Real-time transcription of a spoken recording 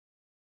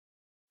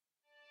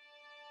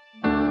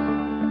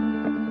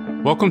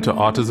Welcome to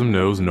Autism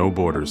Knows No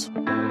Borders.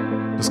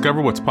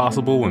 Discover what's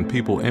possible when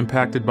people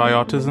impacted by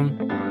autism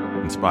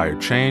inspire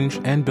change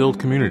and build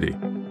community.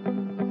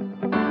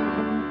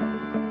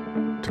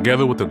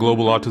 Together with the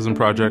Global Autism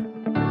Project,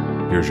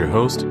 here's your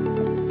host,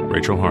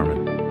 Rachel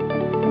Harmon.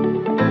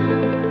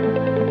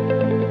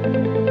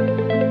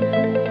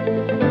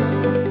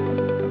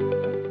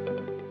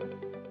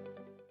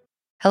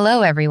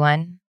 Hello,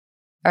 everyone.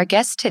 Our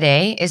guest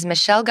today is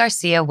Michelle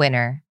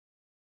Garcia-Winner.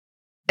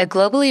 A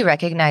globally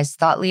recognized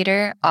thought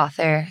leader,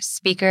 author,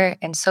 speaker,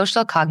 and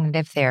social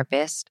cognitive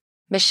therapist,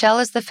 Michelle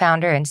is the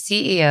founder and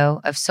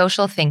CEO of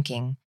Social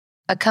Thinking,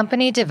 a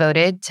company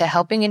devoted to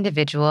helping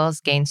individuals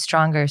gain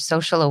stronger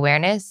social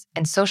awareness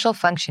and social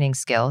functioning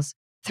skills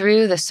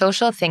through the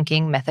social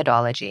thinking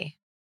methodology.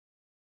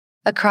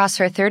 Across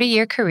her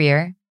 30-year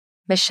career,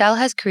 Michelle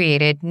has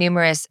created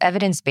numerous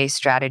evidence-based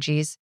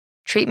strategies,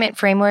 treatment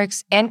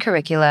frameworks, and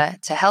curricula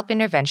to help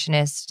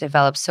interventionists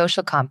develop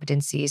social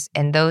competencies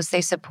in those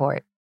they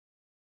support.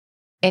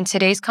 In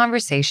today's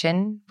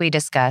conversation, we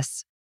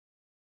discuss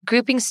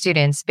grouping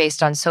students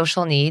based on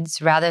social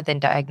needs rather than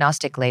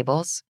diagnostic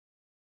labels,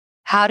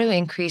 how to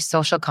increase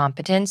social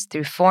competence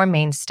through 4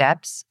 main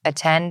steps: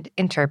 attend,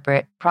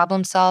 interpret,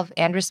 problem solve,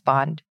 and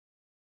respond,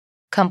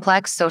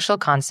 complex social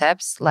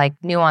concepts like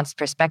nuanced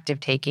perspective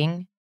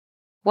taking,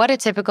 what a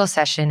typical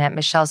session at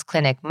Michelle's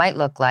clinic might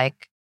look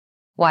like,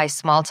 why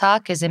small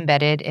talk is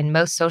embedded in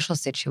most social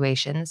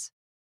situations,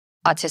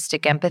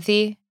 autistic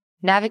empathy,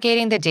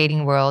 navigating the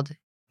dating world,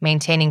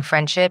 maintaining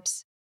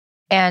friendships,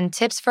 and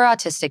tips for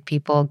autistic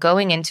people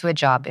going into a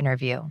job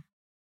interview.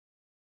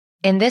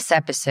 In this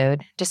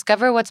episode,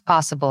 discover what's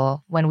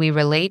possible when we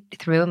relate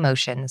through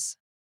emotions.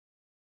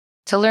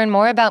 To learn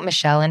more about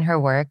Michelle and her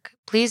work,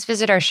 please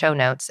visit our show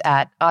notes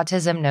at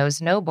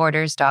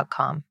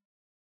autismknowsnoborders.com.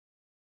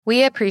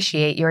 We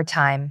appreciate your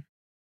time.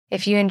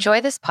 If you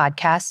enjoy this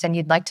podcast and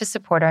you'd like to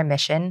support our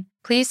mission,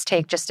 please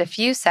take just a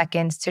few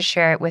seconds to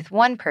share it with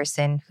one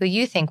person who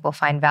you think will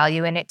find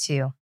value in it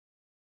too.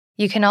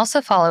 You can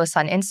also follow us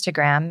on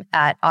Instagram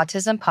at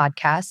Autism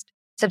Podcast,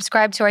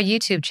 subscribe to our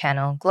YouTube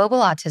channel, Global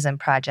Autism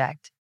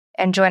Project,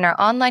 and join our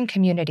online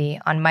community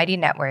on Mighty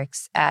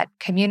Networks at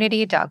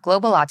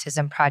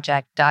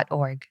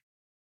community.globalautismproject.org.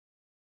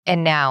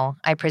 And now,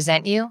 I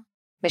present you,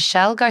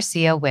 Michelle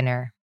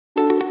Garcia-Winner.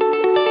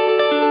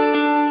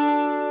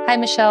 Hi,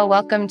 Michelle.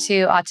 Welcome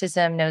to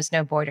Autism Knows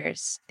No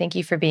Borders. Thank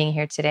you for being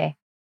here today.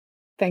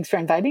 Thanks for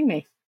inviting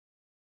me.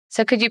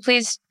 So could you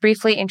please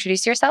briefly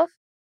introduce yourself?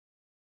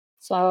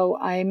 So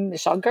I'm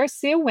Michelle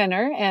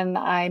Garcia-Winner, and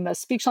I'm a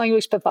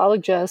speech-language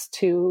pathologist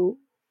who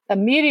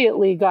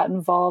immediately got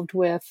involved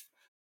with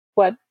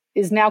what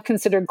is now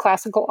considered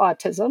classical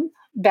autism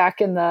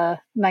back in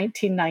the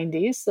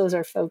 1990s. Those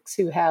are folks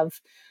who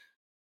have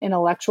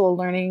intellectual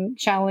learning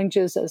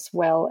challenges as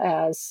well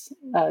as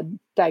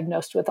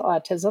diagnosed with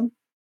autism.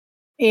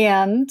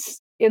 And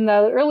in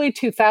the early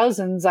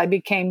 2000s, I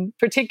became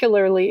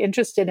particularly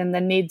interested in the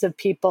needs of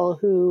people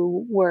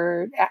who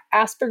were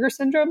Asperger's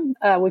syndrome,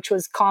 which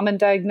was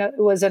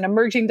was an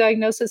emerging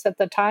diagnosis at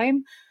the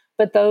time,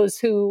 but those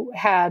who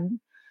had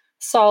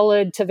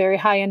solid to very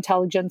high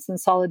intelligence and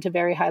solid to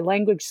very high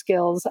language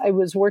skills. I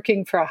was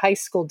working for a high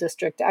school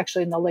district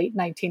actually in the late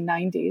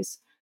 1990s.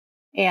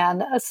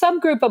 And a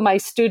subgroup of my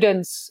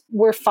students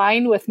were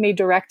fine with me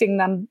directing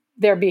them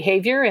their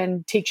behavior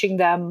and teaching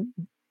them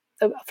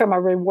from a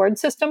reward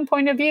system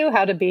point of view,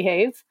 how to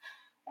behave,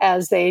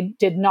 as they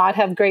did not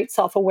have great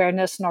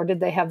self-awareness, nor did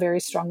they have very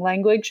strong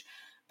language.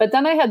 But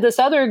then I had this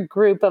other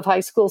group of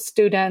high school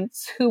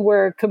students who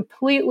were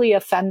completely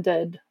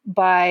offended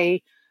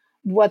by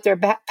what their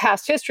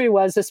past history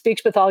was. The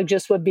speech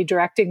pathologist would be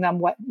directing them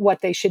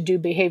what they should do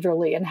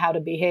behaviorally and how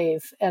to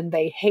behave, and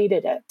they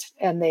hated it.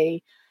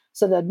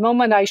 So the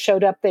moment I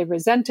showed up, they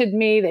resented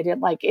me. They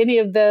didn't like any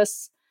of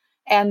this.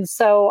 And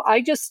so I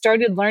just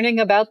started learning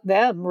about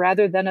them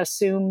rather than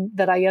assume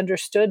that I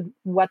understood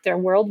what their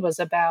world was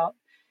about,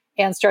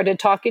 and started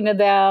talking to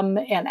them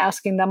and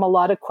asking them a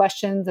lot of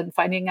questions and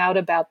finding out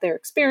about their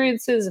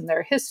experiences and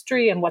their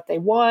history and what they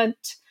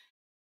want.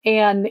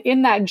 And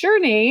in that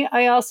journey,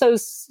 I also,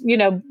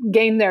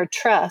 gained their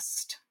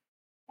trust.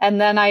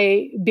 And then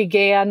I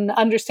began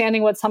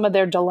understanding what some of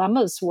their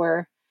dilemmas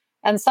were.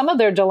 And some of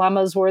their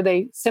dilemmas were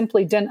they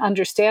simply didn't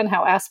understand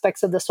how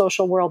aspects of the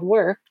social world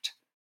worked.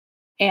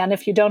 And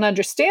if you don't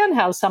understand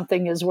how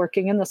something is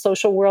working in the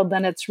social world,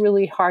 then it's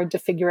really hard to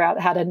figure out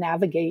how to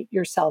navigate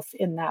yourself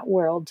in that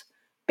world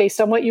based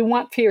on what you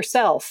want for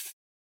yourself.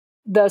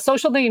 The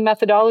social thinking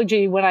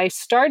methodology, when I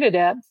started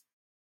it,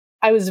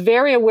 I was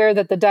very aware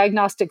that the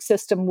diagnostic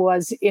system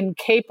was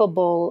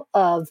incapable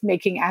of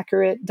making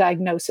accurate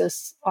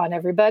diagnosis on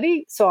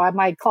everybody. So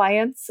my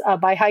clients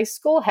by high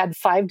school had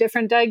 5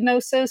 different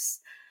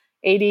diagnoses: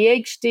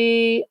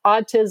 ADHD,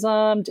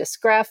 autism,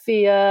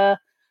 dysgraphia,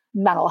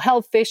 mental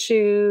health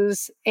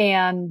issues,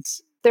 and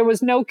there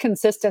was no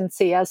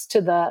consistency as to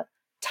the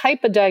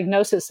type of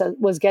diagnosis that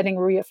was getting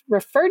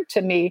referred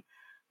to me.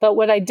 But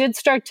what I did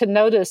start to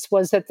notice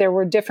was that there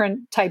were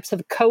different types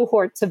of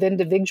cohorts of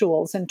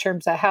individuals in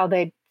terms of how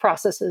they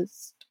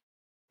processed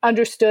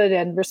understood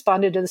and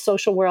responded to the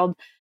social world.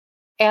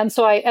 And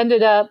so I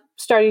ended up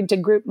starting to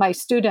group my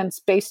students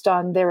based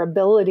on their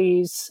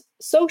abilities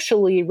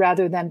socially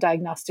rather than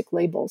diagnostic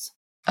labels.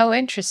 Oh,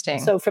 interesting.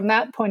 So from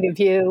that point of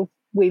view,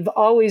 we've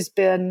always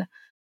been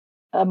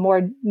a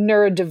more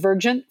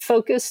neurodivergent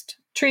focused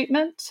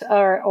treatment,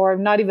 or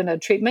not even a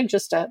treatment,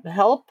 just a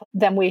help,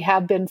 than we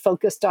have been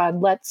focused on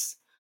let's,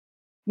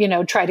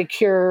 try to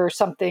cure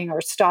something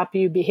or stop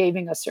you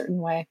behaving a certain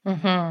way.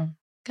 Mm-hmm.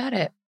 Got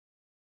it.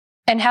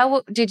 And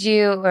how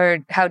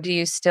do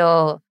you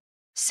still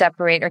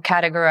separate or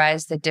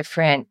categorize the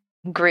different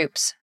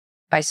groups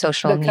by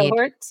social need?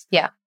 Cohorts?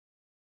 Yeah.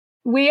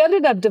 We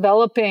ended up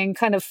developing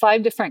kind of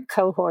 5 different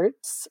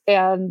cohorts,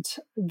 and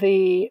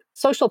the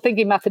social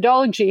thinking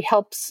methodology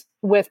helps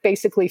with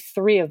basically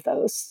 3 of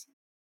those.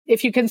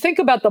 If you can think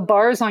about the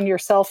bars on your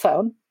cell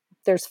phone,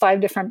 there's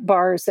 5 different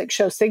bars that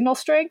show signal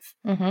strength.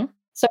 Mm-hmm.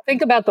 So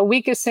think about the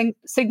weakest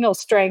signal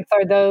strength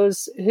are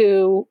those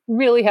who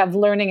really have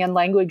learning and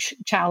language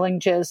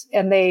challenges,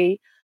 and they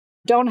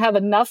don't have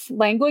enough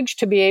language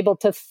to be able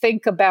to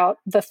think about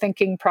the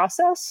thinking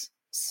process.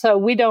 So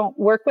we don't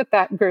work with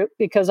that group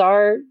because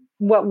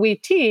what we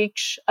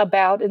teach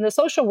about in the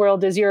social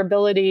world is your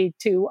ability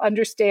to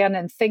understand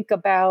and think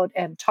about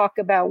and talk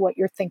about what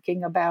you're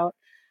thinking about.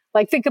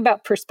 Like think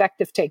about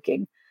perspective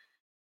taking.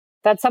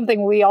 That's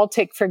something we all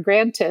take for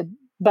granted.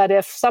 But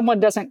if someone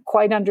doesn't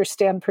quite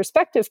understand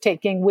perspective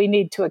taking, we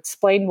need to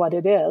explain what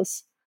it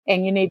is.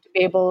 And you need to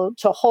be able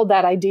to hold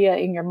that idea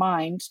in your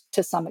mind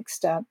to some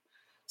extent.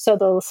 So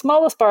the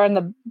smallest bar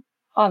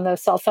on the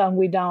cell phone,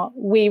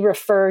 we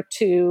refer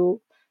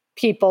to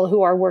people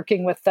who are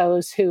working with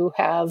those who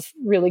have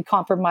really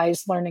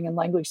compromised learning and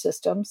language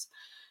systems.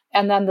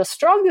 And then the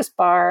strongest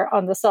bar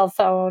on the cell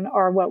phone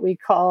are what we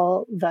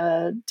call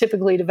the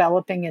typically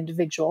developing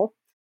individual.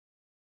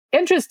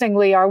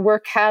 Interestingly, our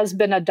work has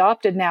been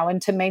adopted now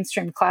into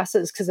mainstream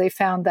classes because they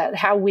found that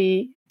how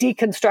we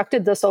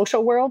deconstructed the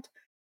social world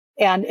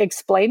and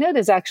explain it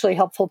is actually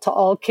helpful to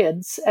all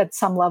kids at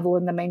some level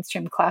in the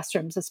mainstream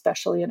classrooms,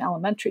 especially in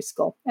elementary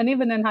school and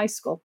even in high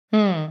school.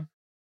 Hmm.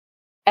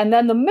 And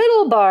then the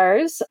middle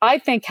bars, I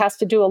think, has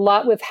to do a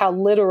lot with how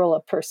literal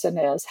a person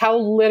is. How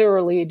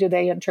literally do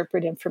they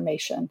interpret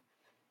information?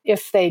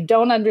 If they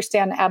don't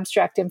understand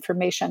abstract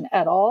information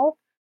at all,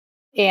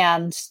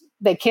 and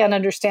they can't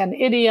understand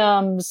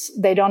idioms,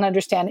 they don't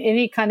understand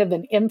any kind of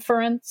an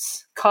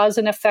inference, cause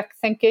and effect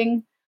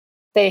thinking.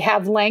 They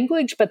have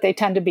language, but they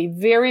tend to be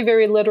very,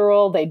 very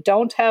literal. They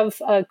don't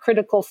have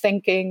critical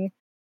thinking.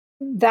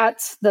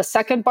 That's the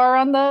second bar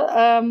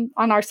on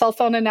our cell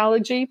phone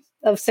analogy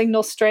of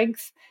signal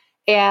strength.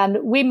 And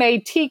we may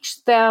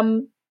teach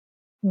them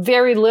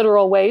very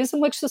literal ways in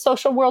which the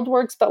social world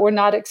works, but we're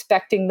not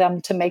expecting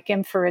them to make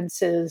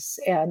inferences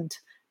and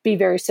be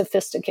very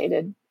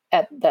sophisticated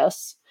at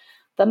this.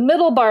 The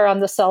middle bar on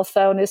the cell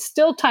phone is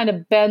still kind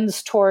of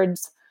bends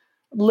towards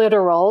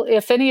literal.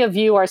 If any of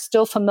you are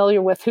still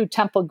familiar with who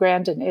Temple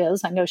Grandin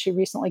is, I know she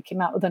recently came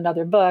out with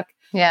another book.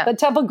 Yeah. But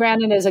Temple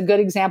Grandin is a good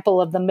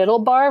example of the middle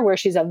bar, where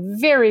she's a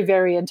very,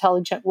 very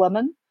intelligent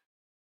woman,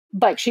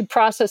 but she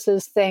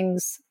processes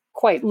things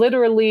quite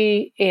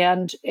literally,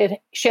 and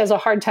she has a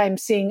hard time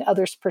seeing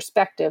others'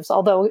 perspectives.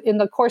 Although in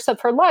the course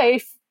of her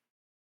life,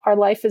 our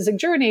life is a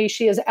journey,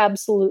 she is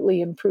absolutely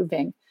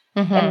improving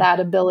in that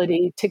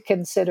ability to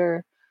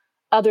consider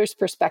others'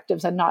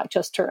 perspectives and not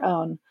just her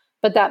own.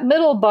 But that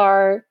middle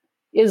bar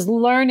is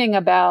learning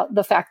about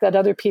the fact that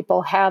other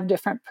people have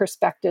different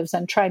perspectives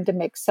and trying to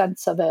make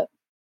sense of it.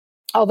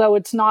 Although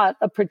it's not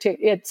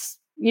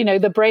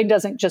the brain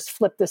doesn't just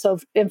flip this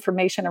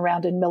information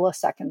around in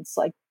milliseconds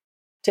like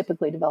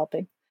typically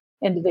developing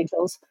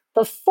individuals.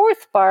 The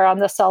fourth bar on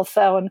the cell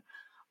phone,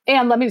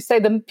 and let me say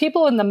the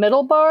people in the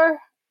middle bar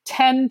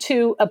tend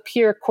to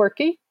appear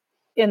quirky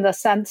in the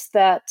sense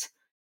that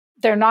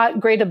they're not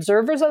great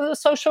observers of the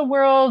social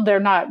world. They're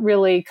not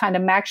really kind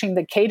of matching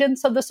the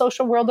cadence of the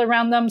social world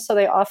around them. So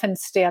they often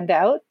stand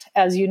out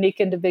as unique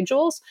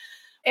individuals.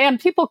 And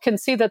people can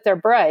see that they're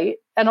bright.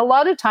 And a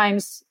lot of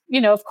times,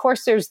 of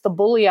course, there's the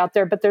bully out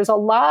there, but there's a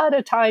lot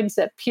of times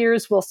that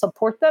peers will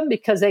support them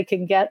because they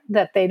can get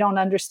that they don't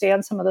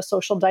understand some of the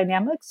social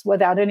dynamics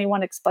without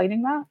anyone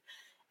explaining that.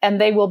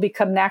 And they will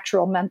become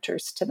natural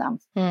mentors to them.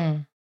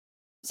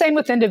 Same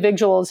with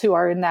individuals who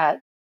are in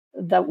that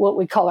what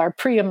we call our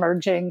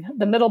pre-emerging.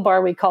 The middle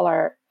bar we call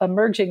our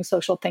emerging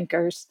social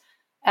thinkers.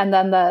 And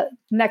then the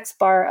next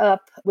bar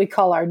up, we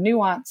call our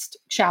nuanced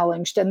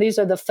challenged. And these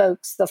are the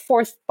folks, the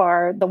fourth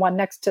bar, the one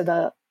next to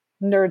the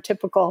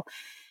neurotypical,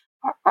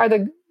 are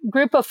the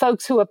group of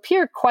folks who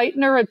appear quite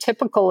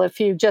neurotypical if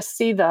you just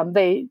see them.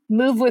 They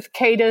move with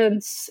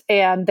cadence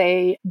and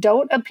they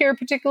don't appear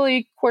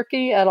particularly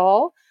quirky at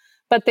all,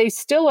 but they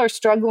still are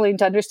struggling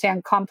to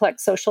understand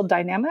complex social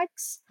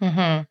dynamics.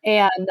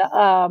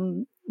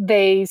 And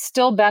they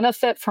still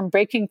benefit from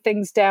breaking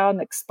things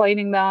down,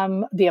 explaining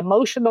them. The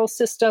emotional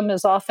system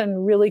is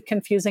often really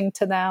confusing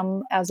to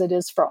them, as it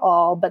is for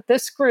all. But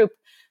this group,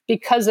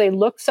 because they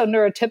look so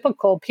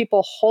neurotypical,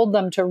 people hold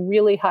them to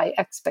really high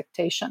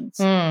expectations.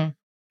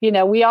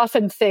 We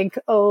often think,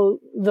 oh,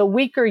 the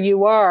weaker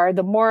you are,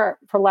 the more,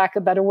 for lack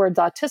of better words,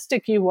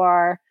 autistic you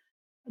are,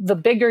 the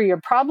bigger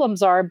your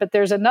problems are. But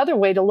there's another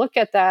way to look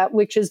at that,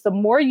 which is the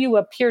more you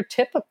appear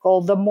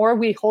typical, the more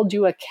we hold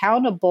you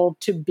accountable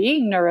to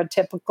being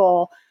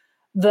neurotypical,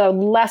 the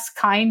less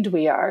kind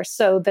we are.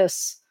 So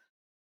this,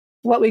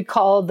 what we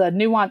call the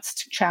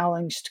nuanced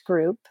challenged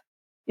group,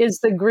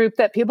 is the group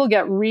that people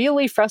get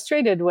really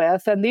frustrated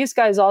with. And these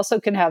guys also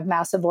can have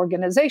massive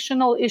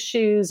organizational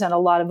issues and a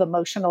lot of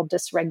emotional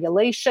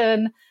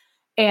dysregulation.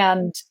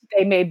 And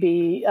they may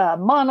be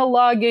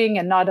monologuing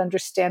and not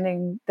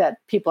understanding that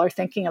people are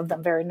thinking of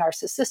them very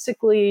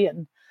narcissistically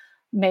and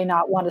may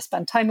not want to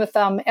spend time with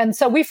them. And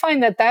so we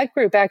find that that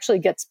group actually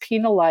gets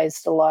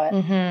penalized a lot.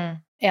 Mm-hmm.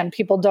 And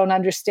people don't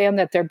understand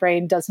that their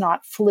brain does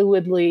not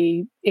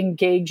fluidly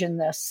engage in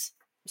this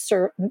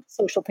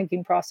social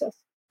thinking process.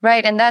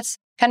 Right. And that's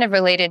kind of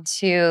related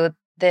to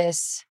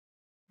this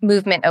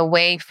movement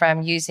away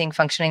from using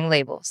functioning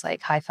labels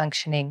like high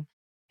functioning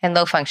and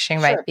low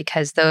functioning, right? Sure.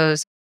 Because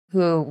those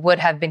who would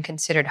have been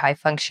considered high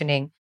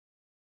functioning,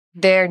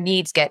 their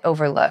needs get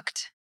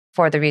overlooked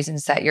for the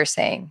reasons that you're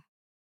saying.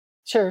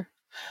 Sure.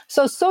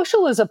 So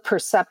social is a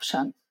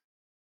perception.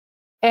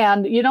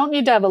 And you don't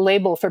need to have a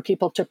label for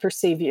people to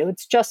perceive you.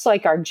 It's just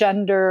like our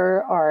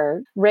gender,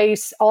 our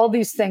race, all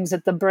these things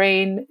that the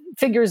brain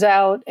figures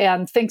out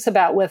and thinks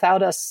about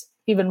without us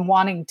even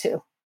wanting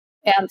to.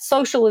 And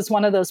social is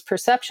one of those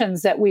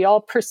perceptions that we all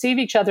perceive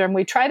each other, and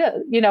we try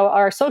to,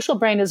 our social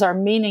brain is our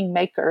meaning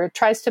maker. It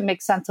tries to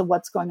make sense of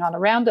what's going on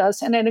around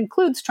us. And it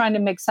includes trying to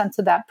make sense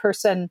of that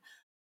person,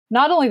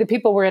 not only the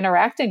people we're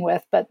interacting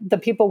with, but the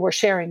people we're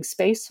sharing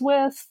space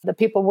with, the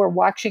people we're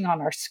watching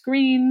on our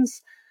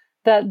screens.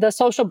 The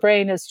social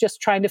brain is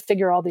just trying to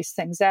figure all these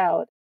things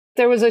out.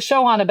 There was a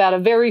show on about a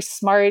very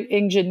smart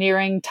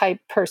engineering type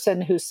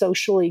person who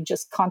socially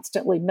just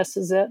constantly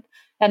misses it.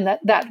 And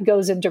that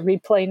goes into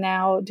replay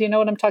now. Do you know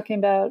what I'm talking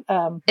about?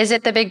 Is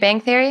it The Big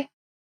Bang Theory?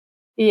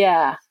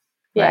 Yeah.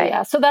 Right.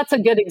 Yeah. So that's a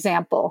good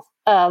example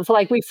of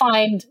we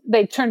find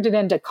they turned it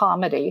into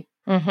comedy.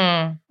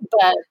 Mm-hmm.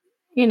 But,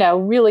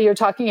 really you're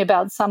talking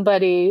about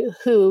somebody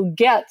who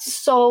gets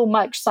so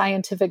much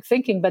scientific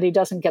thinking, but he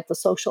doesn't get the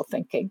social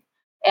thinking.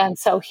 And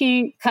so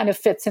he kind of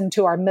fits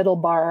into our middle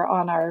bar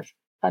on our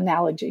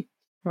analogy.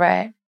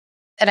 Right.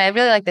 And I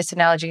really like this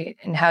analogy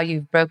and how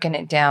you've broken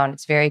it down.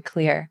 It's very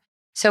clear.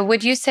 So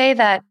would you say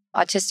that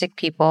autistic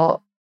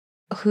people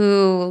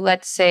who,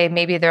 let's say,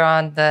 maybe they're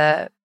on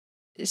the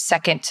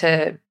second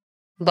to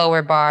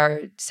lower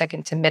bar,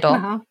 second to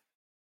middle,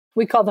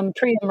 we call them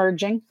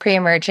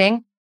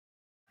pre-emerging,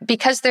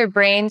 because their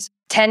brains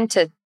tend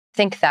to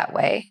think that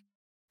way,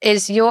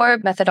 is your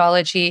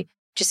methodology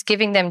just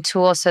giving them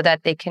tools so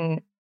that they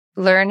can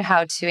learn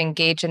how to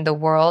engage in the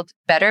world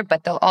better,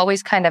 but they'll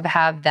always kind of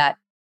have that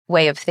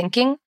way of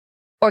thinking?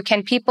 Or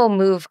can people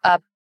move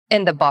up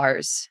in the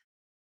bars?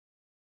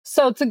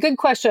 So it's a good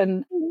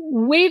question.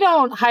 We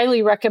don't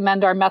highly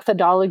recommend our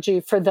methodology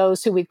for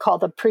those who we call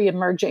the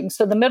pre-emerging.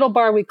 So the middle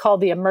bar we call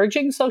the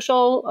emerging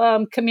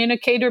social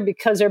communicator,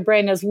 because their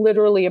brain is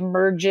literally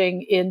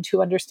emerging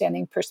into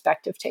understanding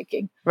perspective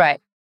taking.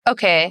 Right.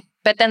 Okay.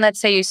 But then let's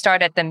say you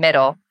start at the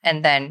middle,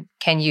 and then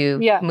can you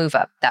move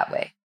up that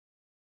way?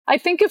 I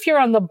think if you're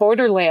on the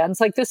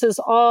borderlands, this is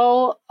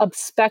all a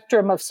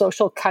spectrum of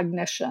social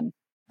cognition.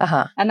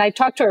 And I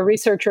talked to a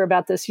researcher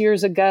about this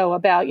years ago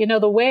about,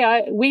 the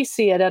way we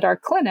see it at our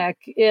clinic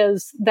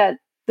is that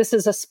this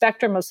is a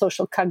spectrum of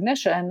social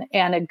cognition,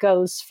 and it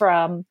goes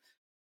from,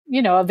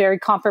 a very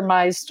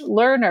compromised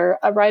learner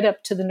right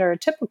up to the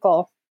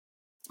neurotypical.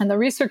 And the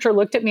researcher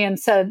looked at me and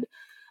said,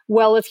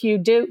 well, if you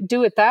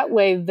do it that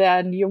way,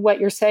 then what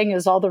you're saying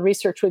is all the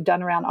research we've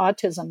done around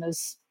autism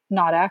is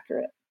not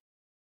accurate,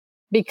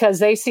 because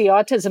they see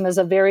autism as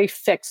a very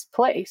fixed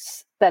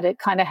place, that it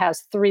kind of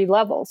has 3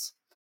 levels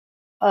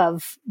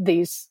of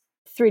these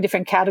 3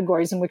 different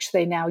categories in which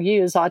they now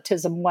use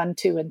autism 1,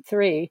 2, and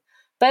 3.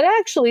 But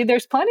actually,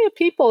 there's plenty of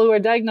people who are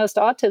diagnosed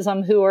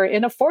autism who are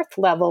in a 4th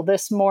level,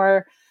 this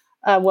more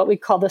what we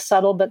call the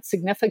subtle but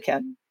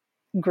significant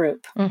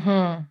group.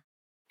 Mm-hmm.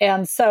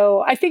 And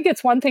so I think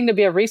it's one thing to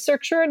be a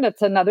researcher, and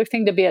it's another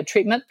thing to be a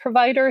treatment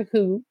provider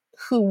who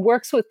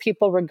works with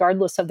people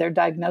regardless of their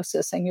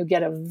diagnosis. And you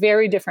get a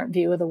very different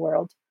view of the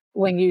world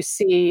when you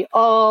see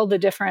all the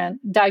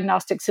different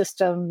diagnostic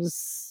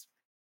systems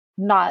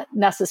not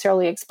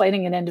necessarily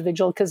explaining an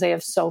individual because they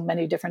have so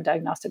many different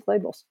diagnostic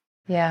labels.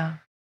 Yeah.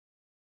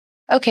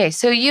 Okay,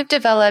 so you've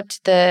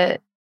developed the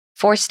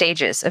 4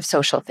 stages of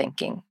social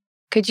thinking.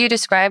 Could you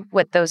describe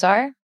what those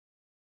are?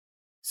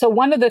 So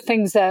one of the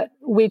things that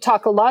we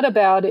talk a lot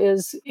about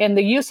is, in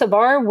the use of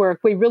our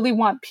work, we really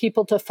want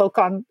people to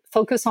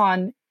focus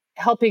on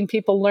helping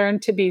people learn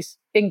to be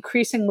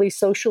increasingly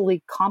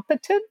socially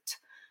competent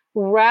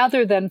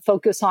rather than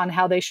focus on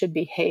how they should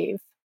behave.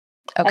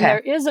 Okay. And there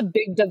is a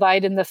big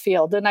divide in the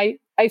field. And I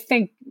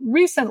think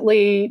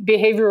recently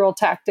behavioral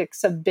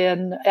tactics have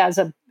been, as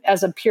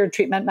a peer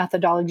treatment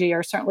methodology,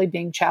 are certainly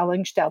being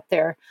challenged out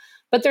there.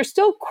 But they're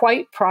still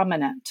quite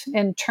prominent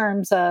in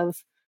terms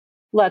of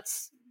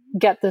let's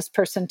get this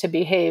person to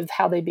behave.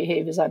 How they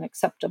behave is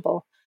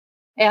unacceptable.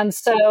 And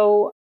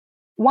so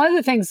one of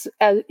the things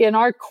in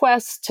our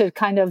quest to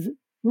kind of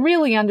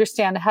really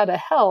understand how to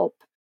help,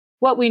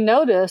 what we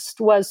noticed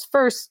was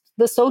first,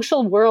 the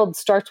social world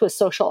starts with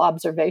social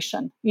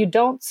observation. You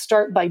don't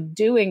start by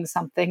doing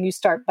something. You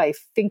start by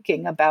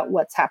thinking about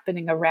what's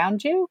happening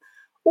around you,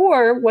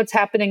 or what's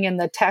happening in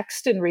the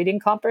text and reading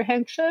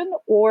comprehension,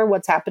 or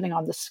what's happening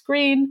on the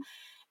screen.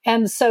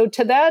 And so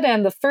to that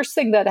end, the first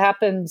thing that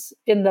happens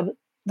in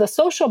the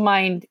social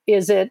mind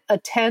is it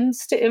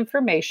attends to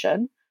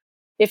information.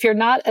 If you're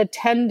not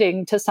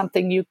attending to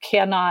something, you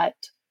cannot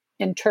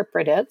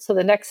interpret it. So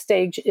the next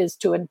stage is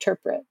to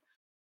interpret.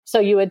 So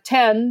you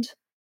attend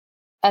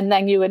and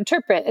then you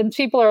interpret. And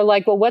people are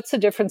like, well, what's the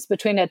difference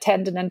between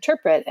attend and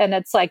interpret? And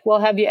it's like, well,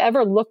 have you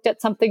ever looked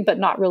at something but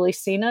not really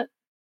seen it?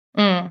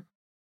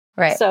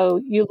 Right.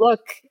 So you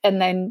look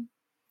and then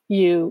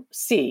you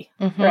see,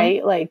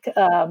 right? Like,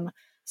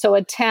 so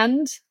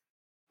attend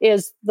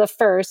is the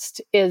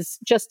first, is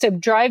just to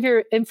drive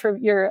your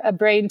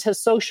brain to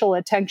social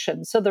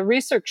attention. So the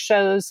research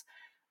shows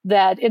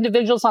that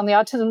individuals on the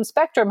autism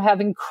spectrum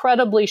have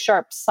incredibly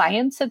sharp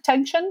science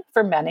attention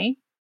for many,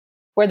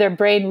 where their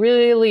brain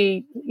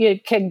really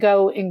can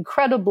go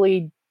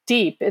incredibly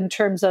deep in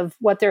terms of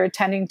what they're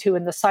attending to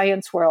in the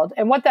science world.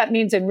 And what that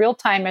means in real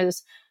time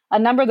is a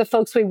number of the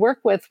folks we work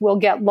with will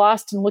get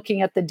lost in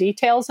looking at the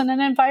details in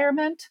an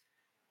environment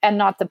and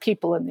not the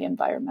people in the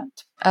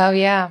environment. Oh,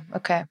 yeah.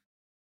 Okay.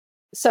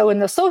 So in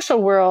the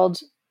social world,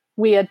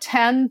 we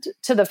attend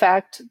to the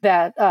fact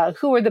that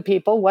who are the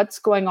people, what's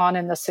going on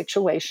in the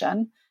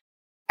situation.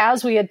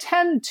 As we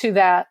attend to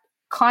that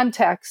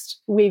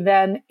context, we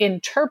then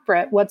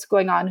interpret what's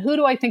going on. Who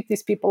do I think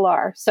these people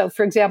are? So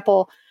for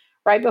example,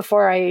 right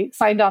before I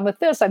signed on with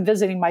this, I'm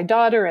visiting my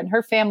daughter and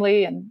her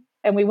family,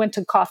 and we went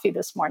to coffee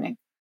this morning.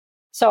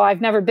 So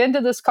I've never been to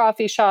this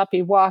coffee shop.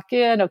 You walk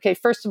in. Okay,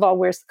 first of all,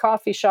 where's the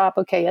coffee shop?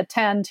 Okay,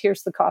 attend.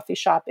 Here's the coffee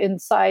shop.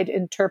 Inside,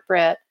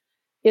 interpret.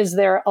 Is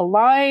there a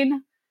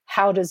line?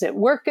 How does it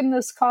work in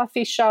this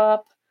coffee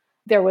shop?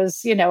 There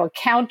was, a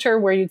counter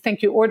where you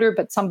think you order,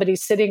 but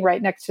somebody's sitting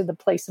right next to the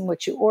place in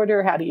which you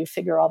order. How do you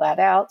figure all that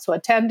out? So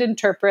attend,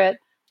 interpret.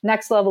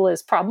 Next level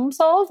is problem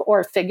solve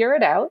or figure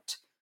it out.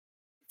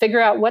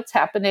 Figure out what's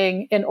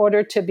happening in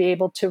order to be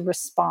able to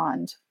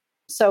respond.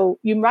 So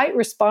you might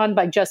respond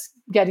by just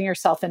getting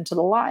yourself into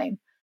the line,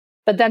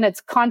 but then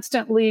it's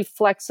constantly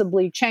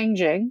flexibly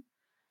changing,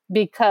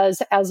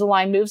 because as the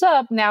line moves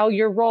up, now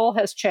your role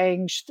has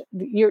changed.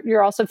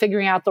 You're also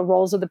figuring out the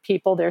roles of the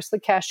people. There's the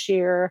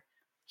cashier.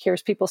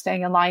 Here's people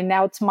staying in line.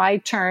 Now it's my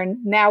turn.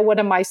 Now what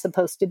am I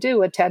supposed to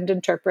do? Attend,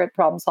 interpret,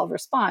 problem solve,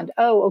 respond.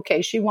 Oh,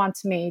 okay. She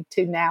wants me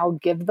to now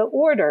give the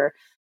order.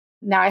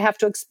 Now I have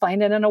to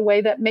explain it in a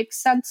way that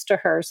makes sense to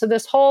her. So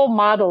this whole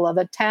model of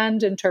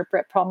attend,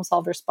 interpret, problem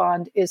solve,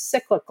 respond is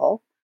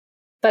cyclical.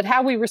 But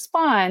how we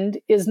respond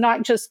is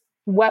not just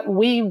what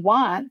we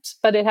want,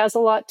 but it has a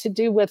lot to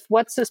do with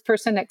what's this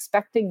person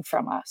expecting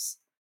from us.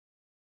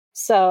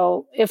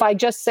 So if I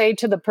just say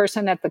to the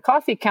person at the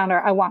coffee counter,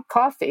 I want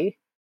coffee,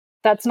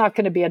 that's not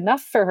going to be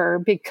enough for her,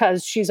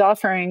 because she's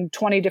offering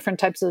 20 different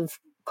types of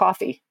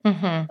coffee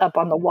up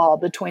on the wall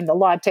between the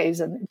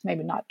lattes, and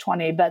maybe not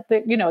 20, but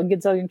a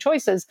gazillion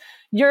choices.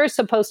 You're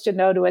supposed to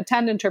know to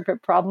attend,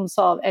 interpret, problem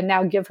solve, and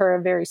now give her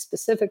a very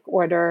specific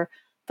order,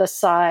 the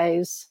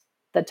size,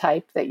 the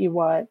type that you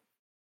want.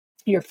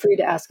 You're free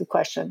to ask a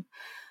question.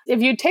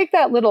 If you take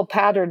that little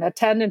pattern,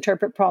 attend,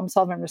 interpret, problem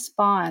solve, and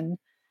respond,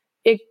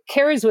 it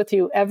carries with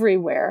you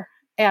everywhere.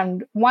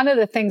 And one of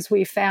the things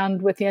we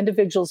found with the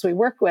individuals we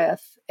work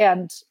with,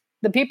 and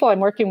the people I'm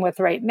working with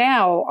right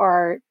now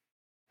are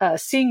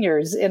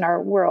seniors in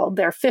our world.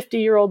 They're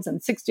 50-year-olds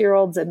and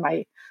 60-year-olds. And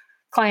my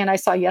client I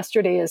saw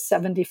yesterday is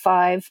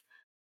 75,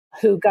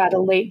 who got a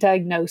late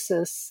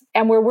diagnosis.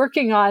 And we're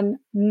working on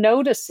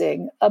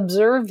noticing,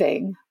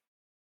 observing,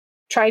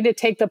 trying to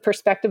take the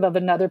perspective of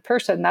another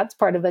person. That's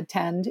part of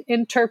attend,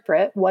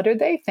 interpret. What are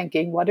they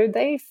thinking? What are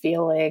they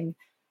feeling?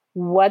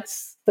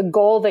 What's the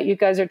goal that you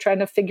guys are trying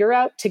to figure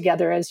out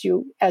together as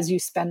you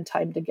spend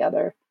time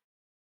together?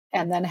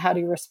 And then how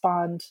do you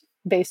respond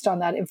based on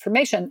that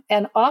information?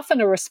 And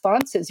often a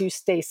response is you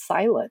stay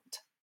silent.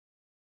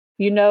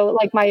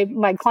 Like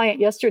my client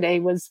yesterday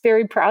was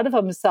very proud of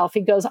himself. He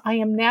goes, I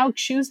am now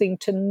choosing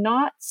to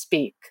not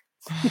speak.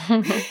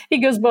 He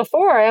goes,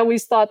 before I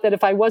always thought that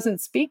if I wasn't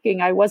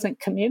speaking, I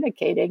wasn't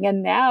communicating.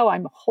 And now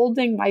I'm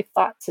holding my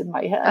thoughts in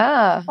my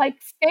head. Like,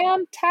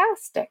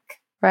 fantastic.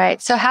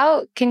 Right. So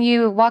how can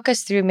you walk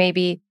us through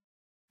maybe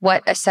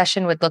what a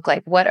session would look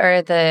like? What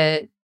are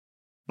the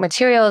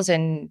materials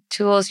and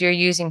tools you're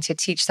using to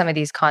teach some of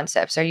these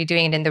concepts? Are you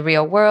doing it in the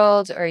real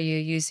world? Or are you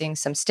using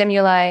some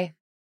stimuli?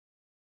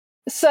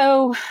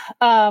 So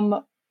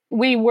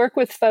we work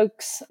with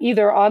folks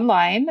either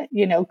online.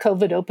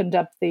 COVID opened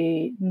up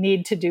the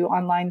need to do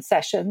online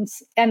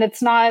sessions. And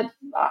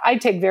I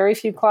take very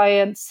few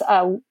clients.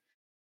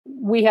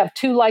 We have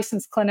 2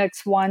 licensed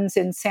clinics. One's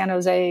in San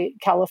Jose,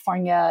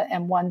 California,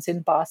 and one's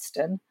in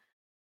Boston.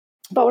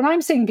 But when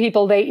I'm seeing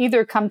people, they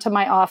either come to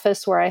my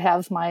office where I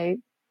have my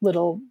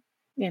little,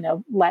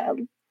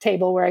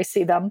 table where I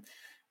see them,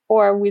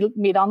 or we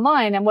meet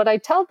online. And what I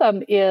tell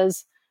them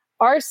is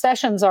our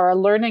sessions are a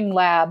learning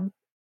lab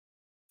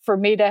for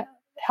me to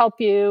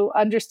help you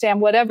understand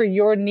whatever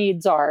your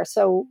needs are.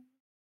 So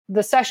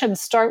the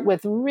sessions start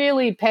with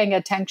really paying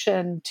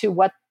attention to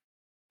what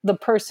the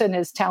person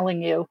is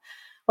telling you.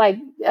 Like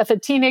if a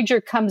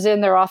teenager comes in,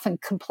 they're often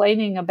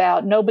complaining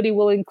about nobody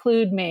will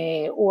include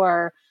me,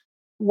 or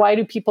why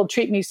do people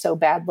treat me so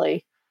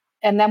badly?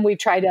 And then we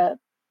try to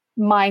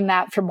mine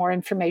that for more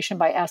information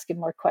by asking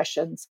more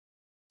questions.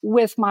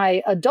 With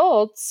my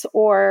adults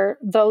or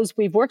those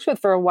we've worked with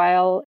for a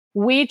while,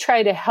 we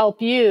try to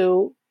help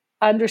you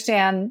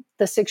understand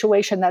the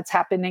situation that's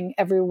happening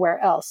everywhere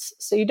else.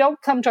 So you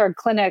don't come to our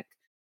clinic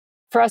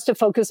for us to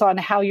focus on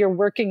how you're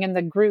working in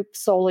the group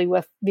solely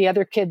with the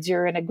other kids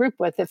you're in a group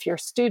with if you're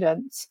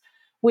students.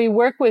 We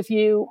work with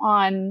you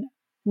on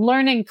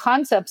learning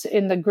concepts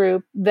in the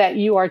group that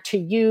you are to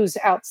use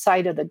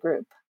outside of the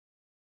group.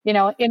 In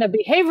a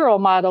behavioral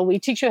model, we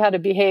teach you how to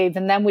behave,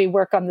 and then we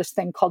work on this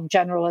thing called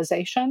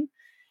generalization.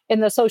 In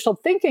the social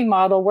thinking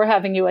model, we're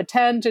having you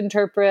attend,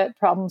 interpret,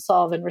 problem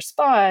solve, and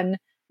respond.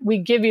 We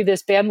give you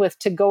this bandwidth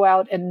to go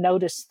out and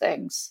notice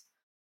things.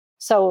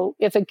 So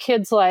if a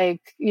kid's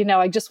like,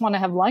 I just want to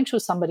have lunch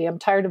with somebody, I'm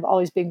tired of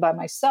always being by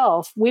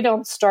myself, we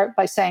don't start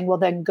by saying, well,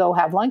 then go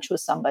have lunch with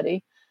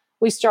somebody.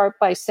 We start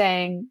by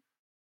saying,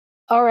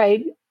 all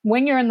right,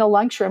 when you're in the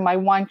lunchroom, I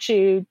want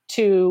you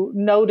to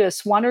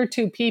notice one or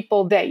two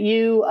people that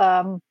you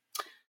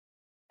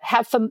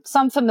have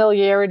some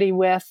familiarity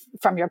with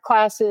from your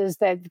classes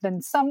that have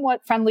been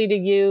somewhat friendly to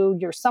you,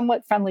 you're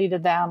somewhat friendly to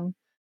them,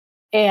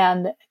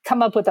 and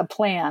come up with a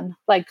plan.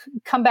 Like,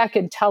 come back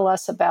and tell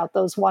us about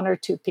those one or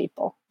two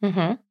people.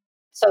 Mm-hmm.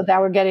 So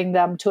now we're getting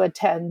them to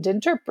attend,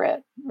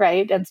 interpret,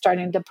 right? And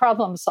starting to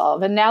problem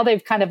solve. And now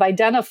they've kind of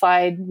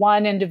identified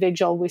one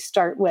individual we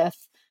start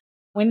with.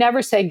 We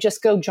never say,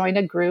 just go join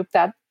a group.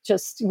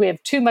 We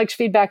have too much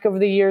feedback over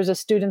the years of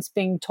students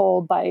being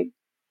told by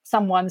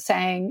someone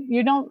saying,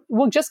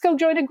 just go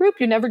join a group.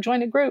 You never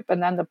join a group.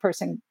 And then the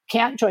person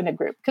can't join a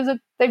group because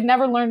they've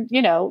never learned,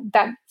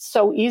 that's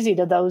so easy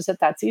to those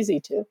that's easy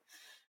to.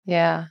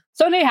 Yeah.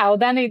 So anyhow,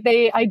 then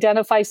they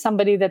identify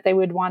somebody that they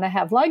would want to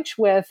have lunch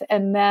with.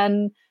 And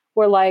then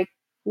we're like,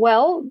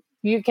 well,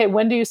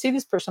 when do you see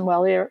this person?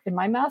 Well, you're in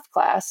my math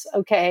class.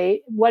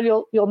 Okay. What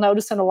you'll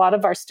notice in a lot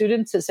of our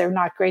students is they're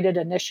not great at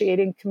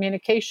initiating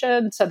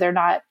communication. So they're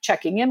not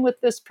checking in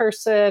with this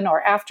person,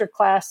 or after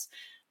class,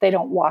 they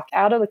don't walk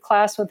out of the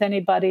class with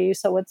anybody.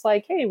 So it's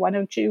like, hey, why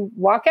don't you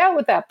walk out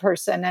with that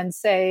person and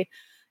say,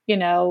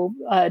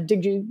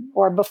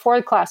 or before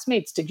the class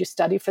meets, did you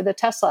study for the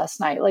test last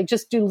night? Like,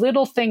 just do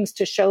little things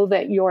to show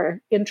that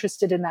you're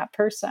interested in that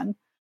person.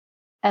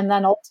 And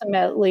then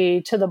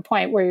ultimately to the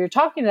point where you're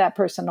talking to that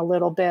person a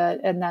little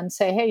bit, and then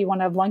say, hey, you want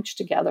to have lunch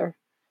together,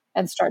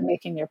 and start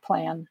making your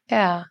plan.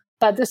 Yeah.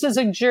 But this is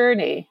a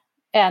journey.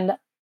 And,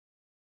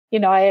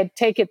 I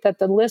take it that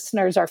the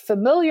listeners are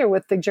familiar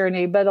with the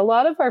journey, but a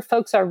lot of our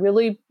folks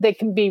they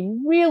can be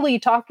really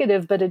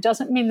talkative, but it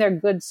doesn't mean they're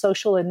good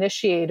social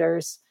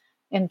initiators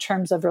in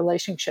terms of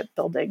relationship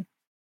building.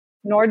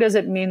 Nor does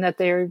it mean that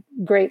they're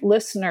great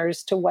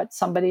listeners to what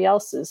somebody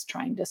else is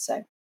trying to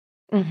say.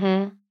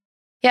 Mm-hmm.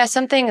 Yeah,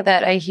 something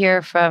that I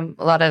hear from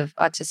a lot of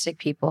autistic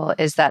people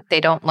is that they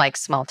don't like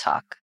small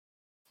talk.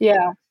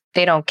 Yeah.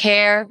 They don't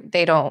care.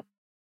 They don't,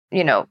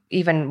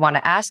 even want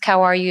to ask,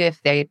 how are you,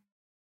 if they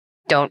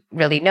don't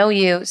really know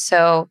you.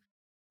 So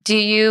do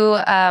you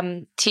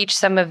teach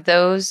some of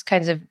those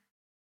kinds of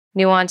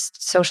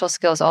nuanced social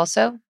skills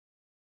also?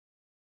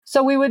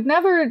 So we would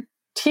never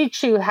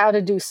teach you how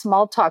to do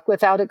small talk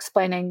without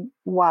explaining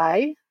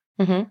why.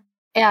 Mm-hmm.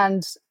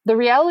 And the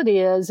reality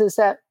is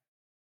that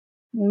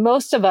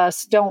most of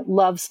us don't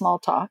love small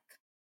talk,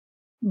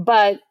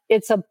 but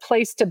it's a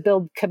place to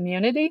build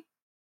community.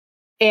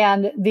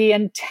 And the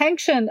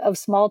intention of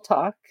small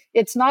talk,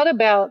 it's not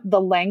about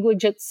the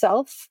language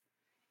itself.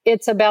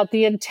 It's about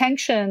the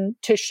intention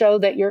to show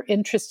that you're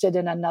interested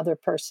in another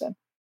person.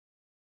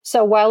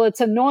 So while it's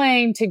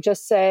annoying to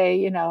just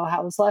say,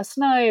 how was last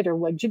night, or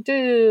what'd you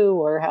do,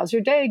 or how's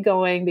your day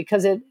going,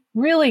 because it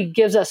really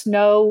gives us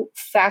no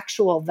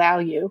factual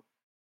value,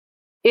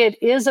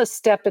 it is a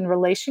step in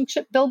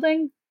relationship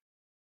building.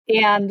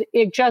 And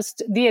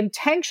the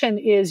intention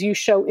is you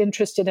show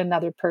interest in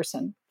another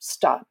person.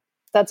 Stop.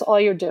 That's all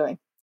you're doing.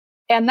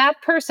 And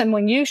that person,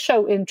 when you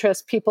show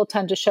interest, people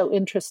tend to show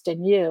interest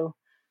in you.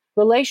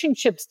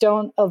 Relationships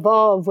don't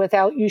evolve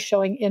without you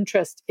showing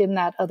interest in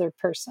that other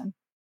person.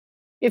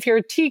 If you're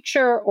a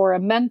teacher or a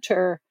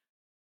mentor,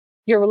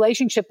 your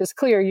relationship is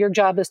clear. Your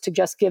job is to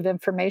just give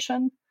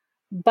information.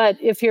 But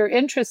if you're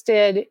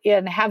interested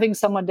in having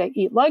someone to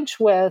eat lunch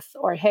with,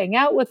 or hang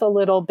out with a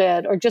little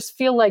bit, or just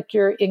feel like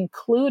you're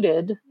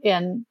included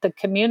in the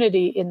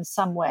community in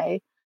some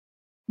way,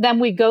 then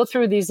we go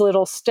through these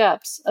little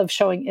steps of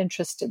showing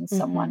interest in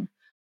someone.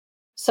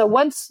 So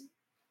once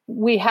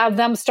we have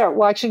them start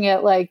watching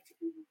it,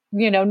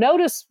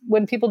 notice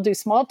when people do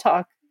small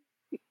talk,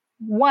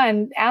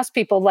 one, ask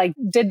people like,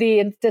 did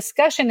the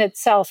discussion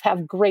itself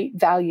have great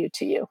value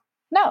to you?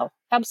 No,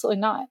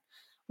 absolutely not.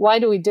 Why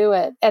do we do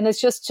it? And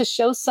it's just to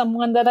show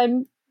someone that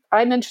I'm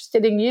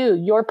interested in you.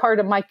 You're part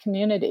of my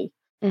community.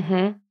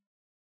 Mm-hmm.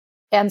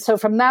 And so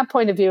from that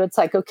point of view, it's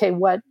like, okay,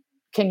 what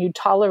can you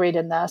tolerate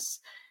in this?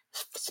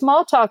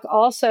 Small talk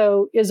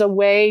also is a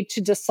way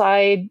to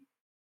decide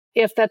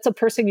if that's a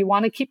person you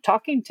want to keep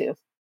talking to.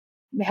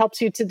 It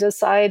helps you to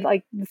decide,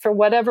 like, for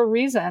whatever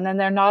reason, and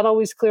they're not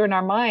always clear in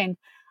our mind.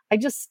 I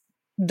just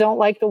don't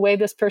like the way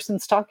this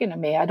person's talking to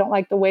me. I don't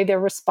like the way they're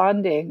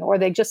responding, or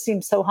they just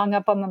seem so hung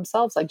up on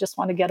themselves. I just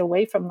want to get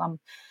away from them.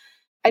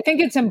 I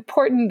think it's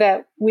important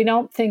that we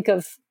don't think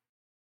of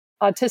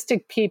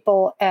autistic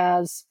people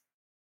as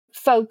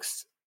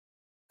folks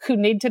who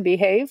need to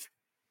behave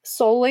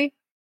solely.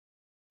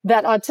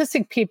 That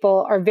autistic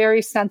people are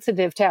very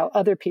sensitive to how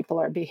other people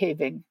are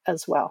behaving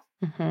as well.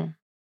 Mm-hmm.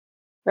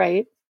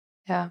 Right?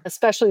 Yeah.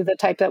 Especially the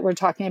type that we're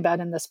talking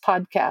about in this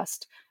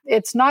podcast.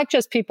 It's not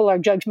just people are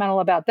judgmental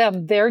about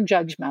them. They're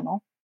judgmental.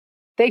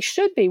 They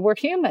should be. We're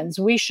humans.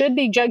 We should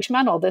be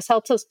judgmental. This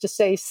helps us to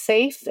stay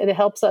safe. It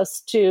helps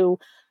us to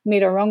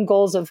meet our own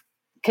goals of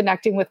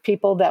connecting with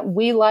people that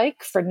we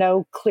like for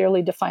no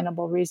clearly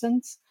definable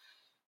reasons.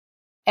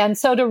 And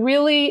so to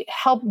really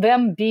help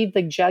them be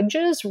the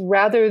judges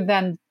rather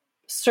than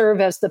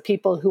serve as the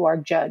people who are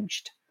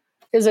judged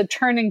is a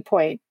turning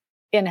point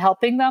in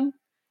helping them,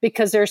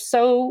 because they're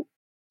so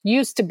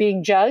used to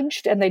being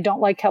judged and they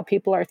don't like how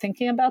people are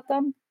thinking about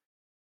them.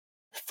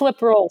 Flip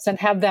roles and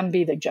have them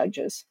be the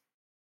judges.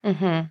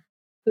 Mm-hmm.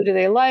 Who do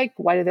they like?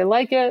 Why do they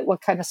like it?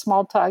 What kind of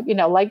small talk,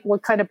 like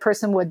what kind of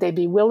person would they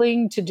be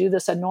willing to do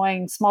this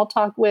annoying small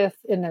talk with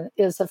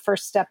is the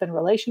first step in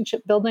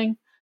relationship building.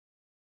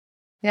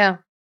 Yeah.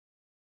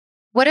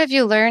 What have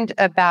you learned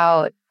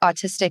about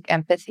autistic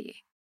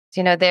empathy?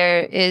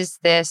 There is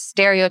this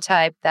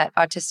stereotype that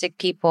autistic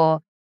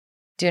people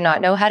do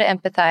not know how to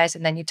empathize.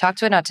 And then you talk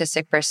to an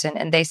autistic person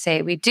and they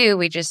say, we do,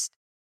 we just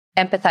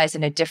empathize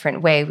in a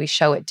different way. We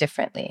show it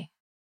differently.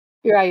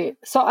 Right.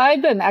 So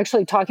I've been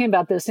actually talking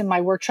about this in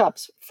my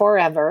workshops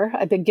forever.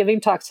 I've been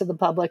giving talks to the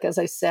public, as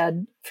I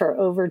said, for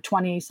over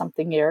 20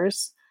 something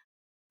years.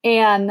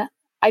 And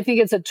I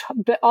think it's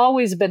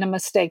always been a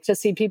mistake to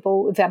see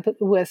people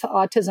with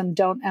autism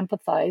don't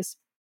empathize.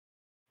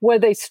 Where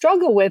they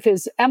struggle with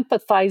is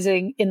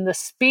empathizing in the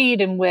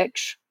speed in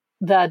which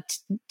the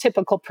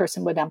typical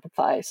person would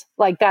empathize,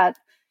 like that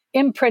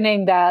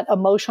imprinting that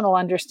emotional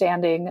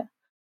understanding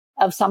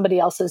of somebody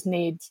else's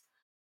needs.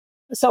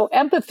 So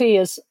empathy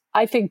is,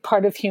 I think,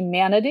 part of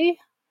humanity.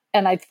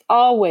 And I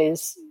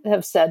always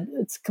have said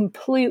it's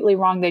completely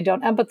wrong. They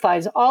don't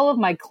empathize. All of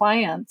my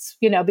clients,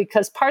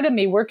 because part of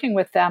me working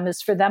with them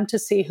is for them to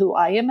see who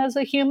I am as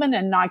a human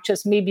and not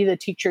just me be the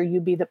teacher,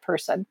 you be the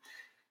person,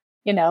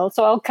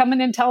 So I'll come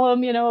in and tell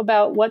them,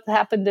 about what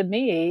happened to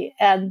me.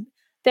 And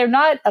they're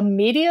not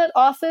immediate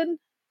often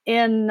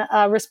in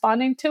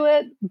responding to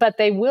it, but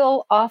they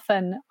will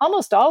often,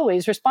 almost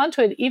always, respond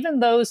to it. Even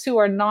those who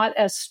are not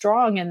as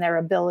strong in their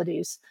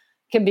abilities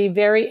can be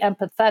very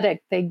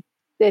empathetic.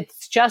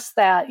 It's just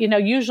that,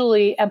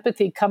 usually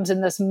empathy comes in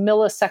this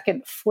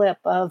millisecond flip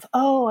of,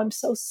 oh, I'm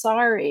so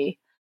sorry.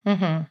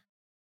 Mm-hmm.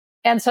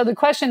 And so the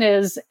question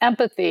is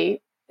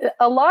empathy.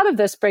 A lot of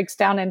this breaks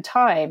down in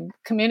time,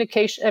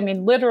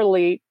 communication.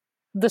 Literally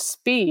the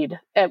speed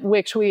at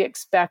which we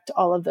expect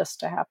all of this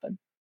to happen.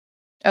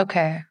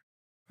 Okay.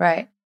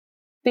 Right.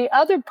 The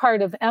other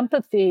part of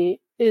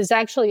empathy is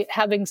actually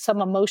having some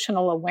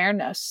emotional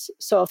awareness.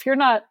 So if you're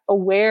not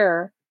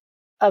aware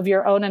of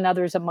your own and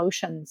others'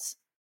 emotions,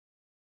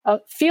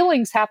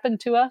 feelings happen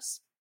to us.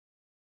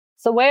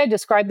 So the way I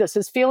describe this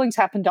is feelings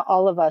happen to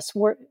all of us.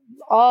 We're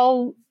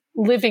all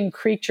living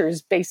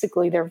creatures,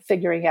 basically. They're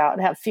figuring out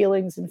and have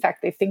feelings. In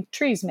fact, they think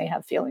trees may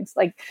have feelings.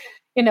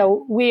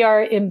 We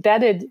are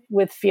embedded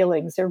with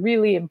feelings. They're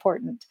really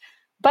important.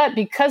 But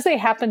because they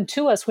happen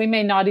to us, we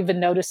may not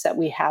even notice that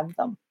we have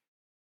them.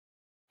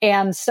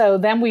 And so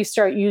then we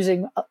start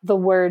using the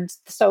words.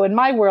 So in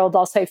my world,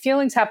 I'll say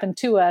feelings happen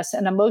to us,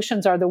 and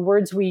emotions are the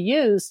words we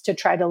use to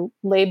try to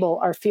label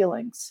our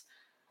feelings.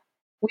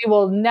 We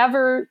will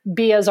never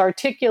be as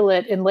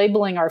articulate in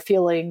labeling our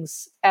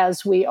feelings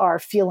as we are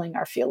feeling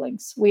our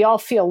feelings. We all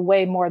feel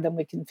way more than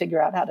we can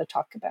figure out how to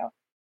talk about.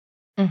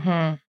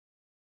 Mm-hmm.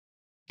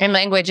 And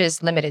language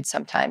is limited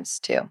sometimes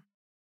too,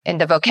 in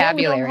the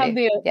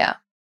vocabulary. Yeah.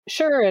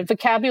 Sure.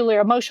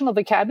 Emotional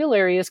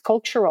vocabulary is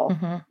cultural.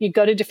 Mm-hmm. You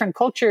go to different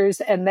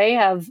cultures and they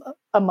have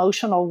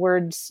emotional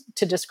words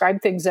to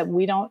describe things that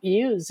we don't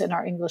use in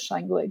our English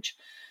language.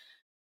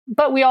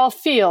 But we all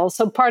feel.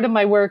 So part of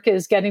my work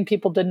is getting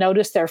people to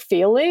notice their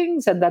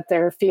feelings, and that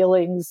their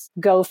feelings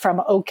go from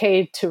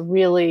okay to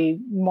really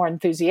more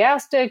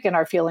enthusiastic, and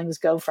our feelings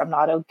go from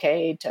not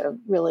okay to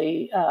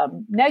really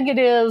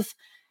negative.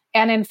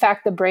 And in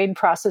fact, the brain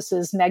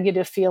processes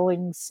negative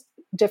feelings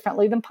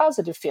differently than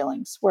positive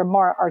feelings. We're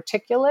more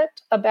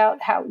articulate about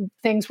how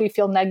things we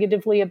feel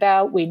negatively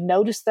about. We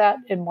notice that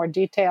in more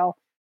detail.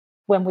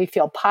 When we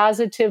feel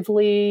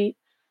positively,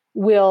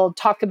 we'll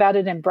talk about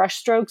it in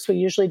brushstrokes. We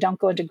usually don't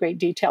go into great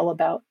detail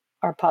about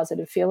our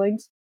positive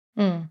feelings.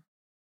 Mm.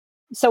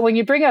 So when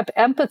you bring up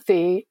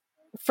empathy,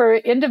 for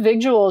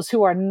individuals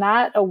who are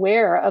not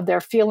aware of their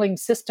feeling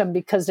system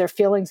because their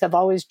feelings have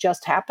always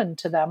just happened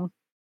to them,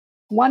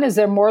 one is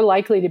they're more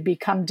likely to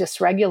become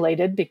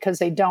dysregulated because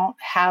they don't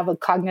have a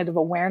cognitive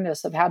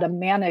awareness of how to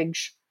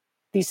manage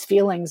these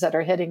feelings that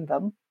are hitting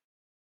them.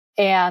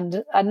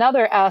 And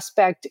another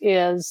aspect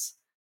is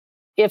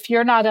if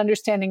you're not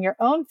understanding your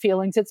own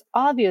feelings, it's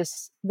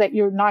obvious that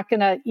you're not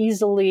going to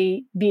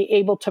easily be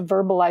able to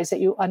verbalize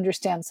that you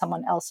understand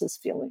someone else's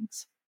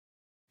feelings.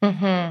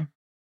 Mm-hmm.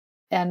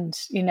 And,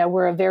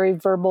 we're a very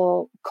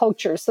verbal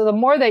culture. So the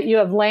more that you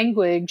have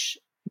language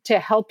to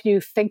help you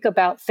think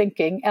about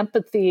thinking,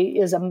 empathy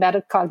is a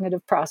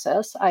metacognitive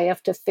process. I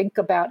have to think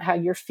about how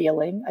you're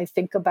feeling. I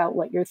think about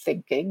what you're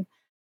thinking.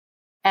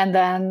 And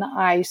then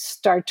I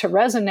start to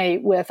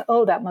resonate with,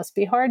 oh, that must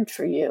be hard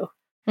for you.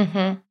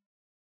 Mm-hmm.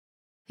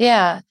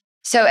 Yeah.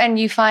 So, and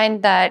you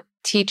find that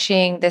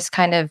teaching this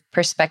kind of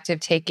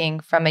perspective taking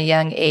from a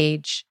young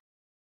age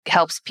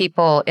helps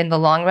people in the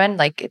long run?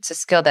 Like it's a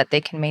skill that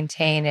they can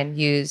maintain and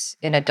use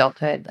in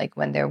adulthood, like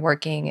when they're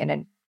working in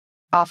an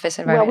office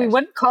Well, environment? we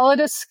wouldn't call it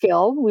a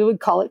skill. We would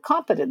call it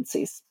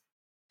competencies.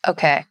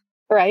 Okay.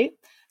 Right?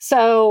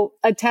 So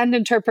attend,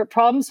 interpret,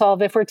 problem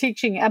solve. If we're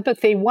teaching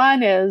empathy,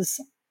 one is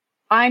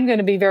I'm going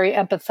to be very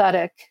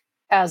empathetic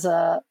as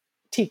a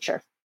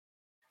teacher.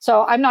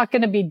 So I'm not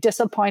going to be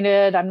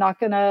disappointed. I'm not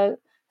going to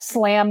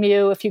slam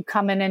you if you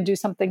come in and do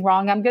something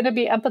wrong. I'm going to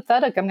be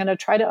empathetic. I'm going to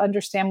try to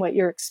understand what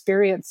you're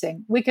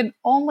experiencing. We can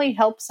only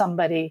help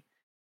somebody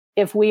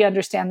if we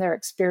understand their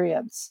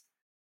experience.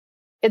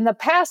 In the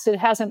past, it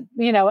hasn't,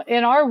 in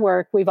our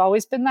work, we've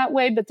always been that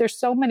way, but there's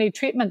so many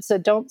treatments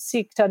that don't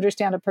seek to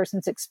understand a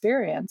person's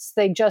experience.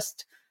 They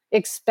just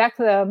expect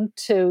them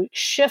to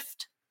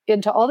shift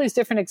into all these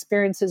different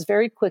experiences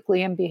very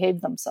quickly and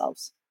behave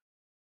themselves.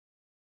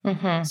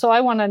 Mm-hmm. So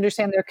I want to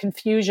understand their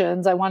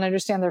confusions. I want to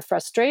understand their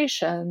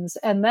frustrations.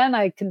 And then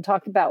I can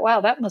talk about, wow,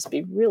 that must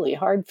be really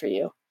hard for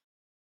you.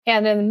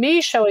 And in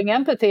me showing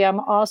empathy, I'm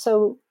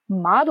also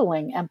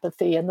modeling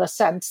empathy in the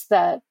sense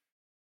that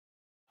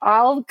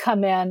I'll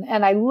come in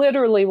and I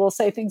literally will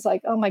say things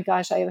like, oh my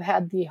gosh, I have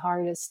had the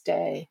hardest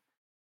day.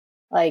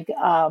 Like,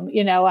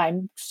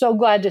 I'm so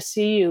glad to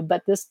see you,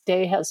 but this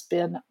day has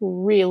been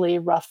really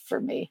rough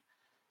for me.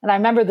 And I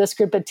remember this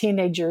group of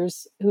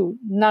teenagers who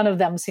none of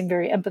them seemed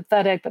very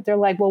empathetic, but they're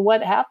like, well,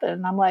 what happened?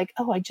 And I'm like,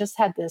 oh, I just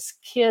had this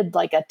kid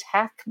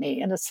attack me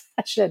in a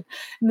session.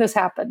 And this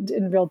happened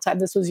in real time.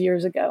 This was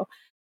years ago.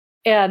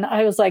 And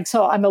I was like,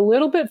 so I'm a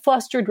little bit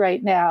flustered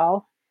right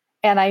now.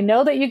 And I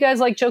know that you guys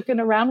like joking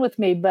around with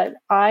me, but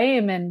I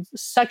am in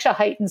such a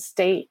heightened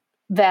state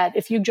that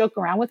if you joke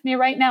around with me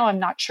right now, I'm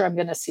not sure I'm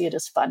going to see it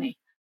as funny.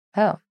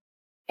 Oh.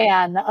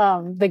 And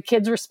the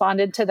kids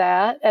responded to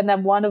that. And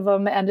then one of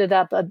them ended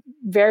up a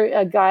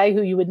guy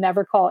who you would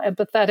never call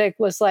empathetic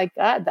was like,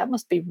 God, that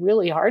must be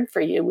really hard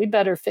for you. We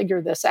better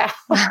figure this out.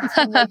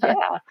 I'm like,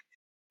 yeah.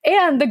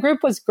 And the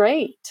group was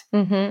great.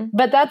 Mm-hmm.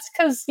 But that's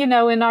because, in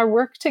our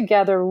work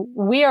together,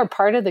 we are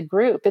part of the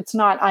group. It's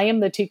not, I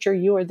am the teacher,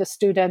 you are the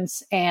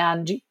students,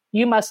 and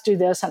you must do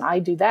this and I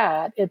do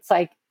that. It's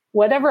like,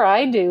 whatever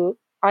I do,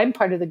 I'm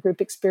part of the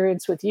group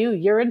experience with you.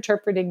 You're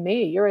interpreting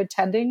me. You're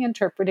attending,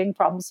 interpreting,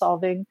 problem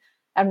solving,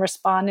 and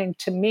responding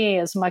to me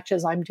as much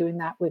as I'm doing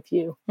that with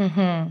you.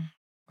 Mm-hmm.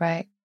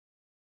 Right.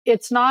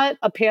 It's not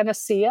a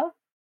panacea.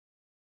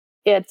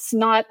 It's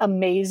not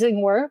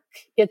amazing work.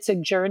 It's a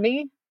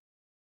journey.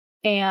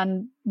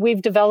 And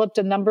we've developed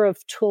a number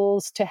of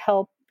tools to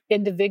help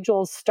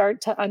individuals start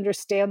to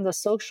understand the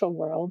social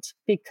world,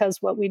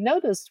 because what we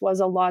noticed was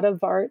a lot of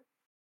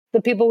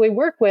the people we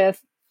work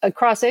with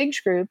across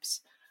age groups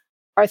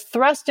are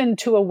thrust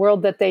into a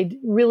world that they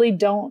really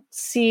don't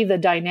see the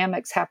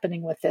dynamics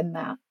happening within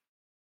that.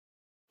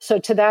 So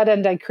to that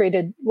end, I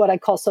created what I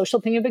call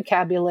social thinking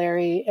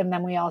vocabulary. And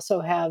then we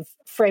also have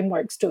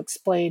frameworks to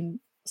explain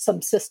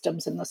some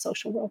systems in the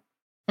social world.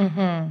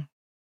 Mm-hmm.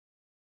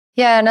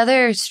 Yeah,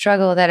 another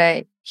struggle that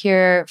I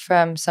hear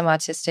from some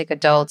autistic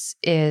adults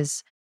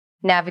is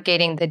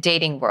navigating the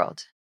dating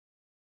world.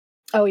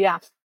 Oh, yeah.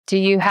 Do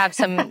you have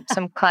some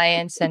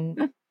clients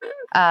and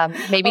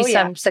maybe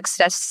some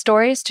success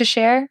stories to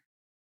share?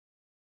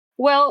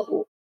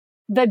 Well,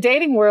 the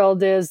dating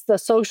world is the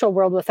social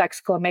world with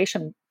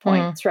exclamation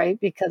points, right?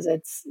 Because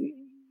it's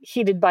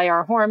heated by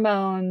our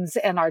hormones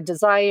and our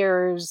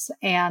desires.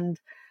 And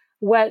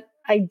what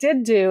I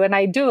did do, and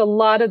I do a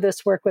lot of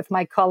this work with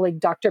my colleague,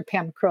 Dr.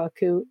 Pam Crook,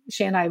 who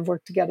she and I have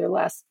worked together the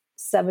last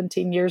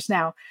 17 years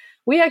now.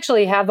 We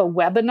actually have a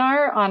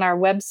webinar on our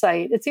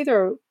website. It's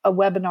either a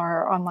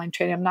webinar or online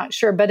training, I'm not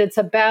sure, but it's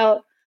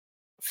about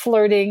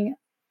flirting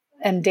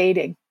and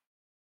dating.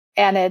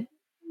 And it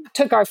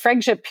took our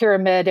friendship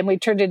pyramid and we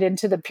turned it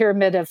into the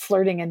pyramid of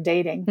flirting and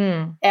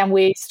dating. And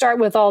we start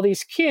with all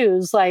these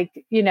cues, like,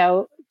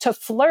 to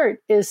flirt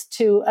is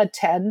to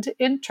attend,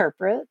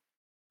 interpret,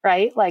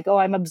 right? Like, oh,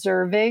 I'm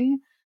observing.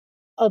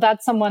 Oh,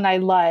 that's someone I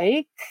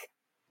like.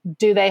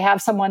 Do they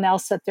have someone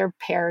else that they're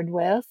paired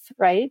with,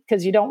 right?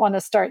 Because you don't want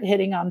to start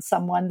hitting on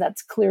someone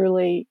that's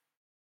clearly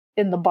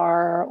in the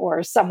bar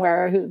or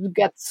somewhere who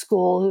gets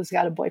school, who's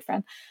got a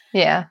boyfriend.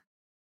 Yeah.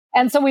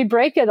 And so we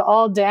break it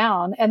all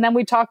down. And then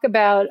we talk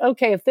about,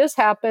 okay, if this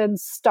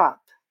happens, stop.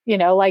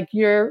 Like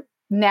you're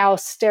now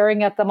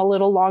staring at them a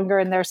little longer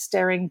and they're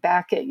staring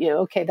back at you.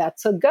 Okay,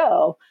 that's a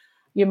go.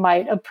 You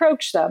might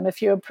approach them.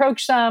 If you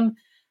approach them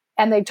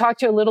and they talk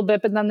to you a little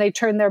bit, but then they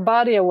turn their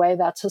body away,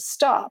 that's a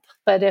stop.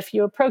 But if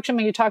you approach them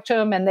and you talk to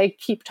them and they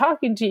keep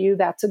talking to you,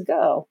 that's a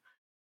go.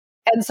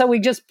 And so we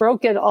just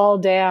broke it all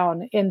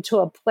down into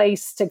a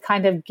place to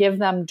kind of give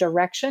them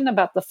direction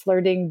about the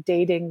flirting,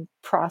 dating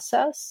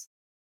process.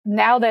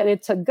 Now that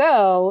it's a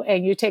go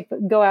and you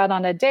go out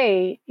on a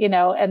date,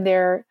 and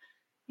they're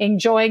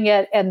enjoying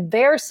it and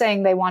they're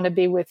saying they want to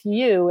be with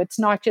you, it's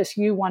not just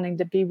you wanting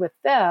to be with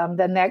them,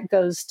 then that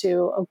goes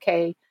to,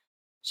 okay,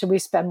 should we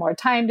spend more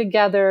time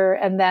together?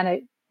 And then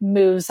it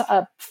moves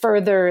up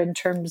further in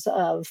terms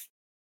of,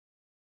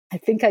 I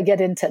think I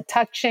get into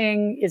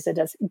touching. Is it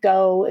a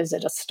go? Is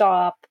it a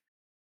stop?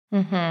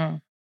 Mm-hmm.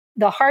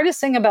 The hardest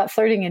thing about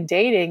flirting and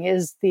dating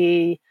is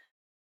the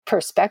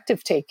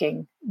perspective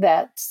taking.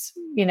 That's,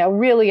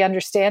 really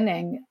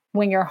understanding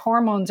when your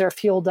hormones are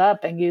fueled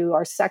up and you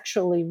are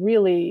sexually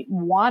really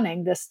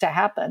wanting this to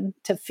happen,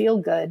 to feel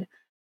good,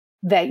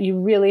 that you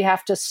really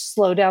have to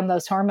slow down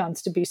those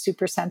hormones to be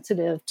super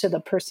sensitive to the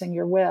person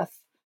you're with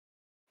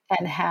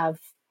and have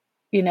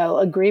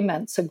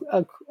agreements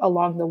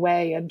along the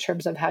way in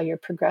terms of how you're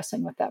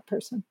progressing with that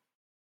person.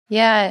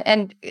 Yeah.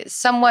 And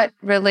somewhat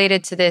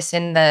related to this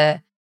in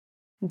the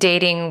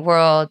dating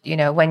world,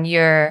 when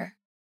you're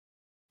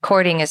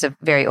courting is a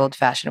very old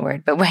fashioned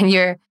word, but when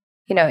you're,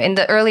 in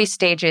the early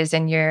stages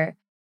and you're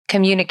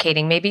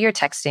communicating, maybe you're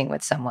texting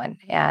with someone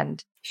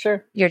and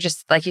sure, you're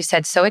just, like you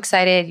said, so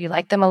excited, you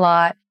like them a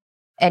lot,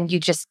 and you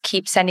just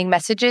keep sending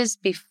messages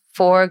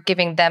before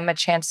giving them a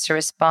chance to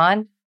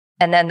respond.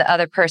 And then the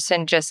other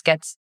person just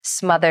gets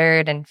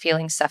smothered and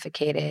feeling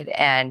suffocated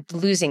and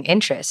losing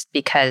interest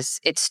because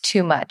it's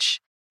too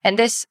much. And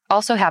this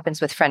also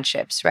happens with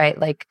friendships, right?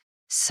 Like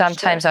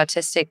sometimes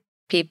autistic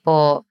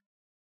people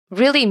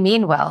really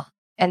mean well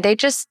and they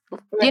just,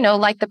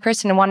 like the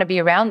person and want to be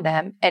around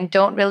them and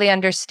don't really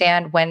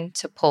understand when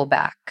to pull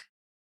back.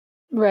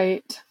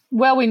 Right.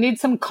 Well, we need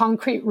some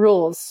concrete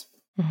rules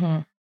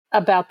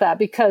about that,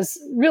 because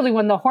really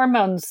when the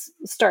hormones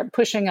start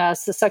pushing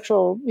us, the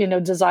sexual,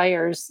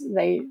 desires,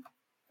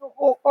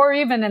 or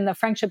even in the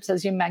friendships,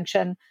 as you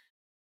mentioned,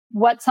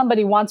 what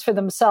somebody wants for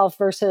themselves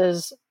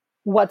versus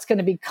what's going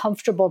to be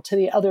comfortable to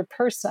the other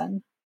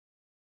person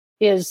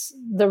is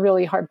the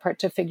really hard part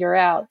to figure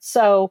out.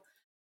 So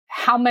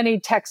how many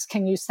texts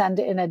can you send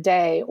in a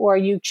day? Or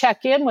you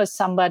check in with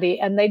somebody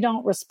and they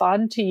don't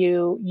respond to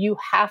you, you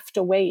have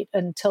to wait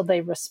until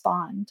they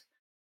respond.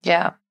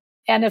 Yeah.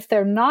 And if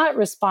they're not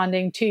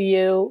responding to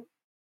you,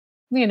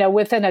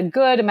 within a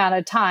good amount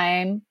of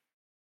time,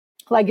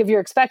 like if you're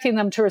expecting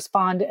them to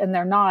respond and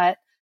they're not,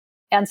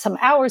 and some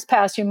hours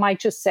pass, you might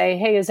just say,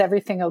 hey, is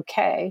everything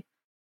okay?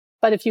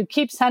 But if you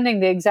keep sending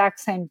the exact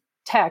same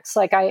text,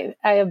 like I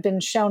have been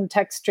shown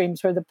text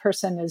streams where the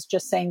person is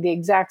just saying the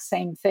exact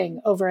same thing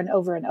over and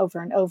over and over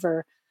and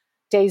over,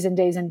 days and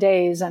days and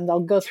days, and they'll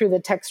go through the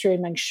text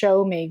stream and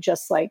show me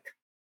just like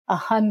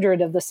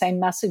 100 of the same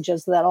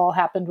messages that all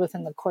happened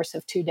within the course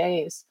of 2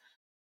 days.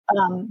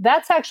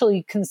 That's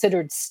actually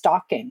considered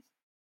stalking.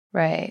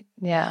 Right.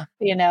 Yeah.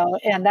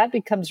 And that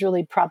becomes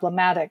really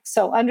problematic.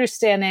 So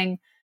understanding,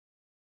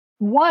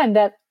 one,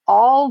 that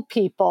all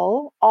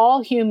people,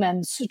 all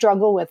humans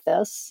struggle with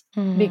this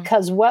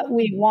because what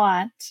we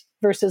want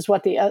versus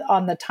what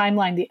on the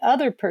timeline the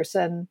other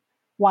person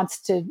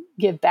wants to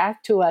give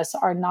back to us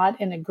are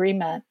not in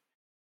agreement.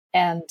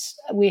 And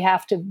we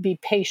have to be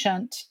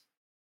patient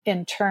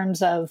in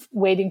terms of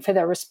waiting for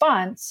their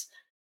response.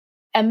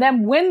 And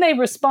then when they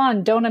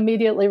respond, don't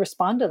immediately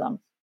respond to them.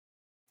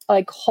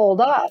 Like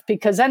hold off,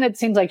 because then it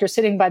seems like you're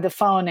sitting by the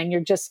phone and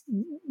you're just,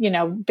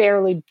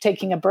 barely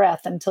taking a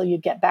breath until you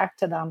get back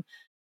to them.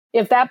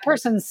 If that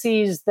person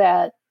sees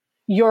that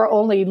you're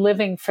only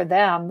living for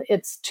them,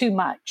 it's too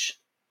much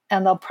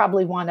and they'll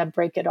probably want to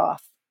break it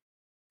off.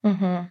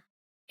 Mm-hmm.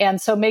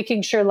 And so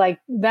making sure like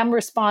them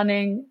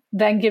responding,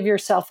 then give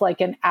yourself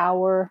like an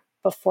hour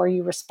before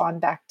you respond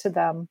back to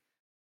them.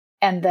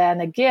 And then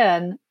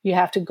again, you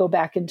have to go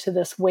back into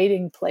this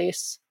waiting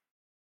place.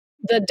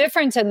 The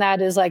difference in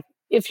that is like,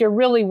 if you're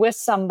really with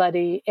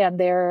somebody and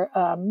they're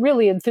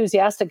really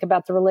enthusiastic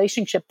about the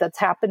relationship that's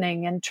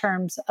happening in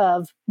terms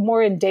of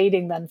more in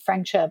dating than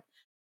friendship,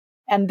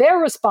 and they're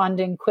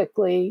responding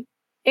quickly,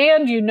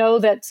 and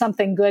that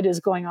something good is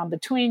going on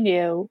between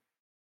you,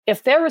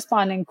 if they're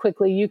responding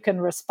quickly, you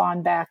can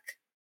respond back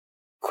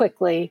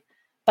quickly,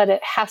 but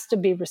it has to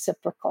be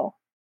reciprocal.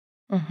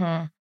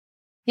 Mm-hmm.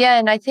 Yeah.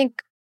 And I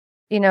think,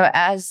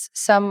 as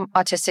some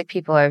autistic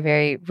people are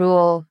very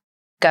rule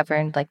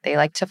governed, like they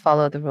like to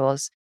follow the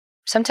rules,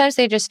 sometimes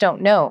they just don't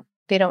know.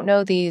 They don't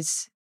know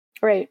these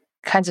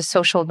kinds of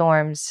social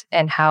norms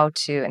and how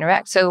to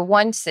interact. So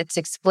once it's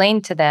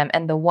explained to them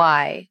and the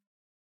why,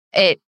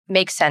 it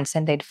makes sense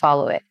and they'd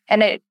follow it.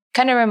 And it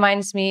kind of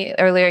reminds me,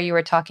 earlier you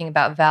were talking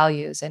about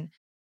values, and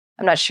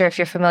I'm not sure if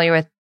you're familiar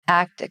with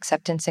ACT,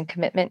 acceptance and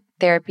commitment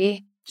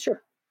therapy.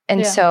 Sure.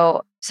 And Yeah.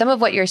 so some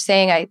of what you're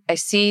saying, I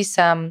see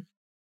some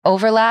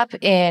overlap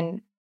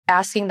in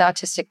asking the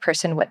autistic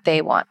person what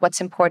they want,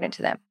 what's important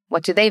to them,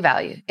 what do they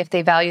value? If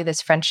they value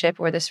this friendship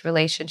or this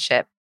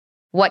relationship,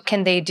 what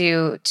can they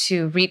do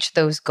to reach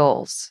those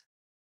goals?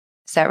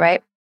 Is that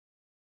right?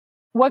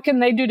 What can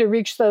they do to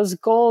reach those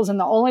goals? And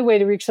the only way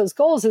to reach those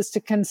goals is to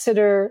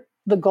consider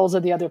the goals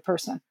of the other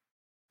person.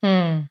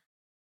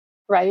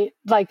 Right?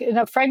 Like in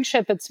a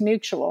friendship, it's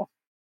mutual.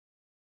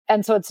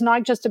 And so it's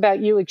not just about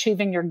you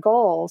achieving your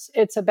goals.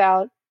 It's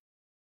about,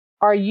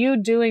 are you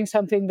doing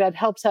something that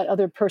helps that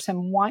other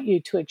person want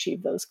you to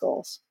achieve those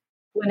goals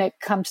when it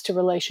comes to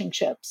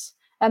relationships?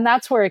 And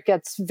that's where it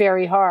gets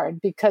very hard,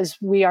 because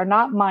we are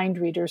not mind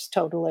readers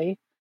totally.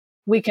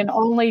 We can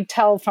only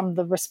tell from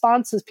the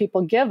responses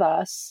people give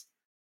us.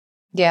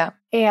 Yeah.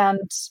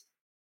 And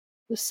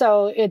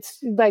so it's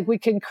like we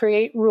can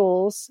create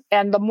rules,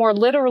 and the more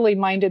literally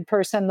minded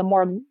person, the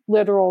more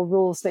literal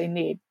rules they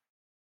need.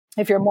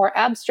 If you're more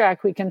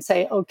abstract, we can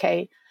say,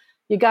 okay,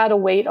 you got to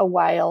wait a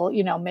while,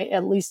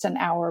 at least an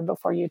hour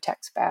before you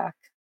text back.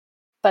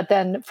 But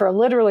then for a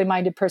literally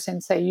minded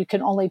person, say you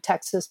can only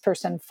text this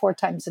person 4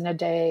 times in a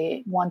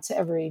day, once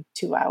every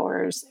 2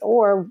 hours,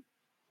 or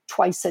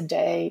twice a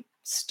day,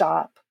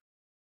 stop.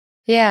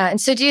 Yeah. And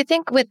so do you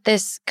think with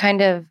this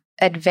kind of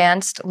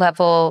advanced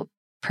level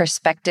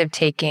perspective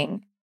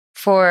taking,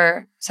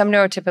 for some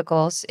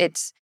neurotypicals,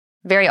 it's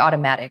very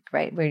automatic,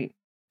 right? Where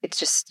it's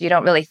just, you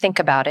don't really think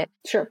about it.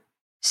 Sure.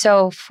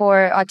 So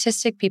for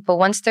autistic people,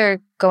 once they're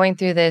going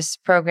through this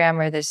program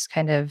or this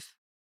kind of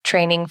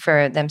training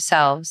for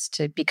themselves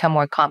to become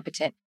more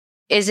competent,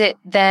 is it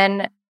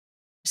then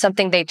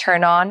something they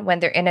turn on when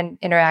they're in an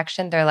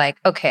interaction? They're like,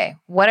 okay,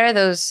 what are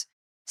those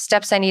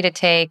steps I need to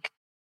take?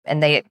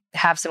 And they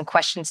have some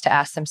questions to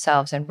ask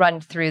themselves and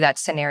run through that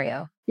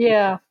scenario.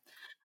 Yeah.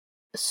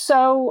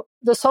 So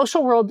the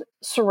social world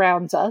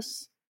surrounds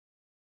us.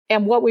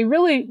 And what we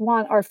really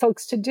want our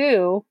folks to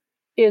do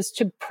is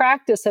to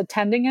practice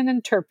attending and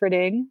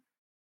interpreting,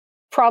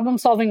 problem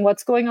solving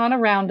what's going on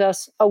around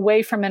us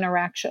away from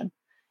interaction.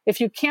 If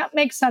you can't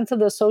make sense of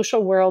the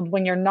social world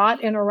when you're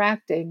not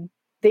interacting,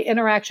 the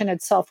interaction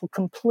itself will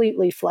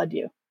completely flood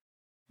you.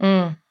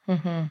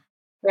 Mm-hmm.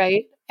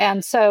 Right?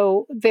 And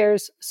so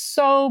there's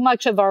so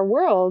much of our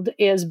world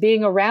is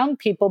being around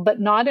people, but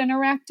not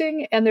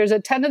interacting. And there's a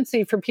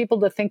tendency for people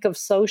to think of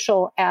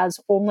social as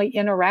only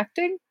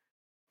interacting.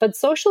 But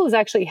social is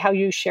actually how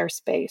you share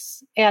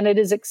space. And it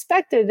is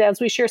expected as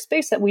we share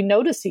space that we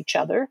notice each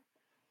other.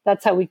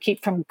 That's how we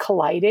keep from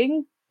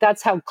colliding.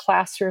 That's how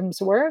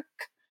classrooms work.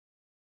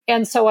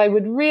 And so I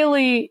would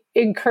really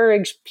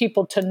encourage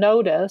people to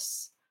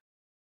notice,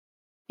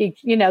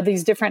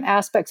 these different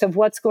aspects of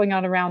what's going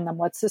on around them.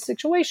 What's the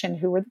situation?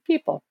 Who are the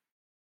people?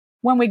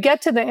 When we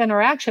get to the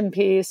interaction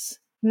piece,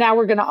 now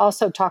we're going to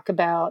also talk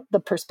about the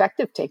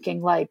perspective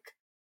taking,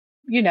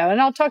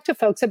 and I'll talk to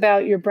folks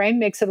about your brain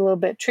makes it a little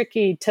bit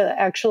tricky to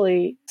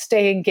actually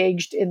stay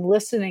engaged in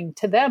listening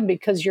to them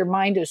because your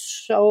mind is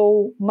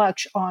so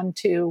much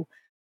onto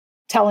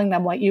telling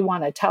them what you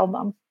want to tell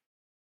them.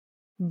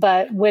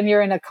 But when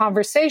you're in a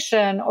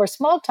conversation or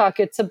small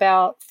talk, it's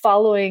about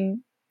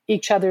following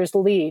each other's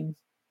lead,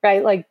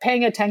 right? Like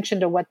paying attention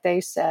to what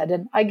they said.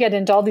 And I get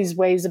into all these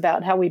ways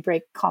about how we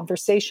break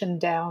conversation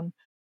down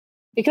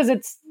because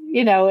it's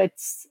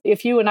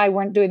if you and I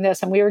weren't doing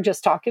this and we were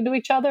just talking to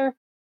each other,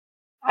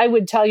 I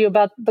would tell you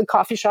about the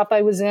coffee shop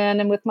I was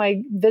in and with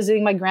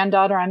visiting my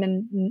granddaughter. I'm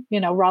in,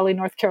 Raleigh,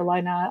 North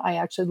Carolina. I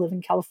actually live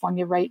in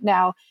California right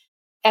now.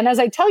 And as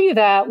I tell you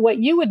that, what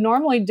you would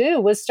normally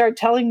do was start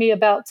telling me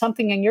about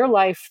something in your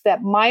life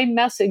that my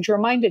message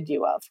reminded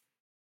you of.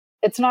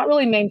 It's not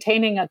really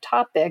maintaining a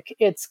topic.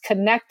 It's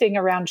connecting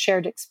around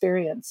shared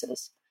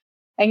experiences.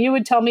 And you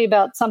would tell me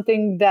about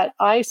something that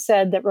I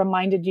said that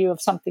reminded you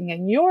of something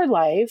in your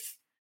life.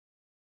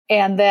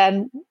 And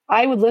then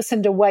I would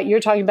listen to what you're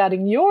talking about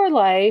in your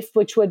life,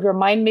 which would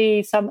remind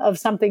me of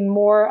something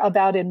more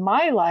about in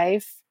my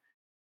life.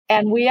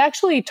 And we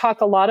actually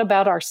talk a lot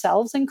about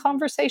ourselves in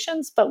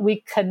conversations, but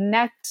we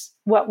connect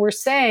what we're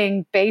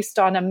saying based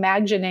on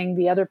imagining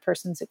the other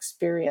person's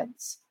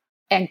experience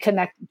and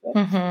connecting to it.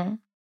 Mm-hmm.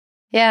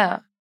 Yeah.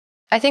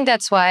 I think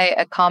that's why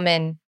a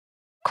common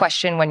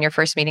question when you're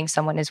first meeting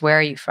someone is, where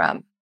are you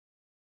from?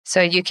 So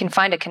you can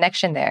find a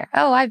connection there.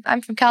 Oh,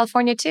 I'm from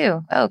California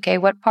too. Oh, okay,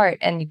 what part?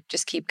 And you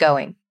just keep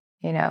going,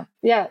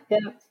 Yeah,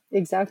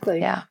 exactly.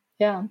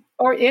 Yeah.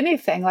 Or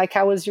anything, like,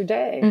 how was your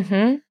day?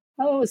 Mm-hmm.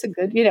 Oh, it was a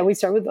good, we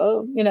start with,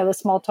 the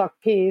small talk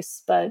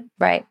piece, but.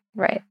 Right.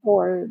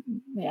 Or,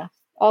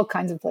 all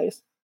kinds of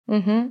ways.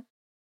 Mm-hmm.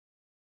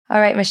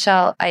 All right,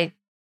 Michelle, I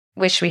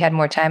wish we had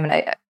more time and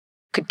I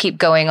could keep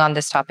going on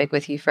this topic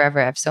with you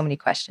forever. I have so many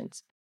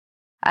questions.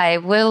 I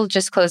will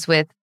just close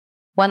with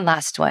one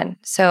last one.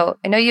 So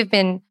I know you've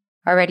been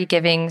already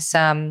giving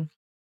some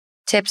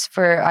tips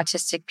for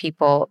autistic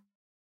people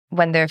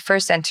when they're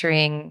first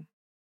entering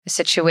a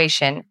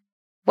situation.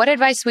 What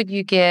advice would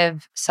you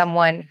give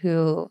someone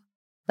who,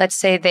 let's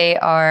say they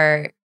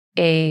are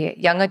a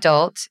young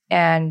adult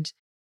and,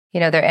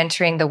 they're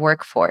entering the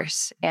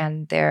workforce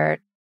and they're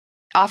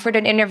offered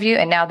an interview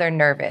and now they're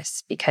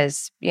nervous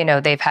because,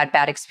 they've had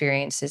bad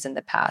experiences in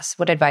the past.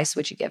 What advice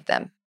would you give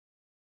them?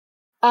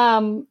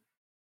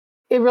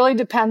 It really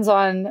depends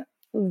on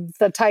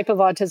the type of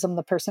autism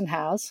the person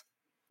has.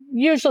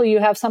 Usually you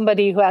have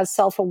somebody who has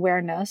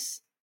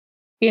self-awareness.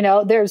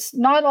 There's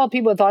not all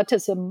people with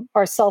autism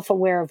are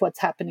self-aware of what's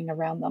happening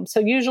around them. So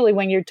usually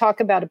when you talk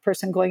about a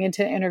person going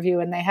into an interview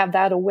and they have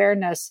that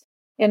awareness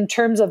in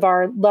terms of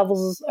our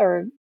levels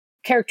or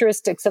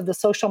characteristics of the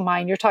social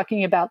mind, you're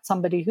talking about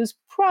somebody who's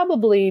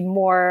probably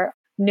more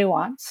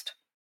nuanced,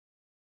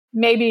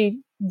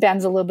 maybe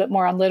bends a little bit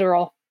more on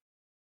literal.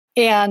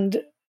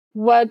 And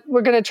what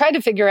we're going to try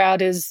to figure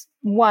out is,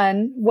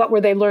 one, what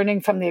were they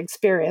learning from the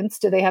experience?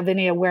 Do they have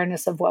any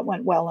awareness of what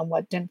went well and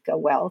what didn't go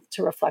well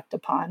to reflect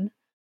upon?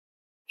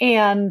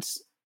 And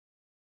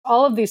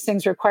all of these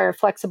things require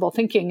flexible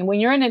thinking. And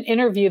when you're in an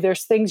interview,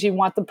 there's things you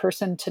want the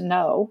person to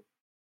know,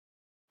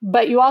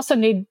 but you also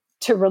need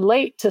to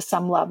relate to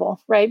some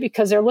level, right?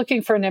 Because they're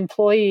looking for an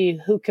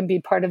employee who can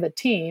be part of a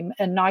team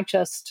and not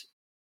just,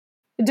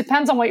 it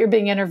depends on what you're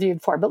being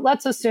interviewed for, but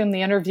let's assume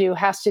the interview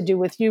has to do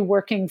with you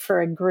working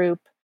for a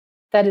group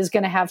that is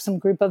going to have some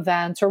group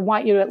events or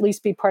want you to at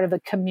least be part of a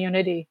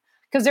community.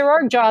 Because there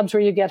are jobs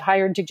where you get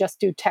hired to just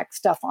do tech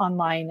stuff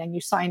online and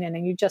you sign in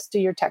and you just do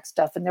your tech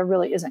stuff and there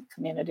really isn't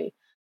community.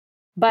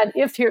 But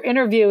if you're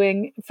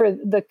interviewing for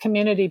the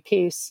community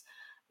piece,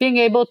 being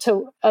able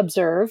to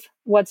observe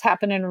what's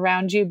happening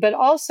around you, but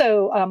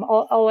also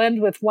I'll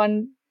end with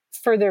one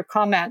further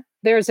comment.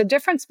 There's a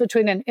difference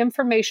between an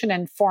information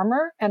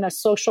informer and a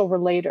social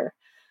relator.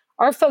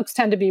 Our folks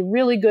tend to be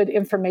really good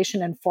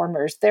information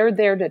informers. They're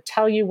there to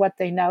tell you what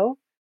they know,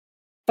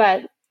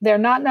 but they're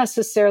not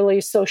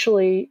necessarily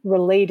socially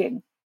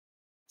relating.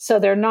 So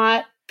they're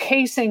not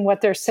pacing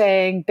what they're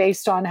saying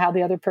based on how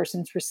the other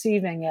person's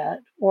receiving it,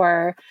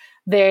 or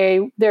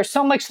there's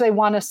so much they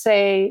want to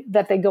say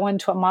that they go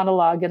into a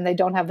monologue and they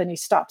don't have any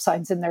stop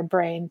signs in their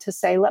brain to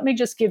say, let me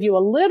just give you a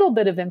little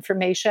bit of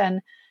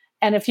information.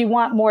 And if you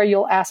want more,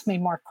 you'll ask me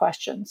more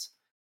questions.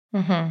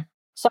 Mm-hmm.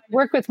 So I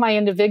work with my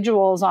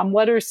individuals on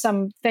what are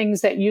some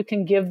things that you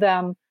can give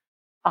them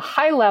a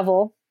high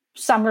level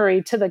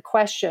summary to the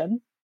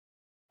question.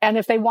 And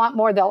if they want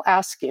more, they'll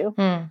ask you.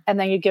 And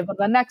then you give them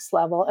the next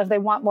level. If they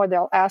want more,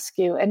 they'll ask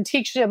you and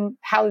teach them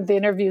how the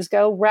interviews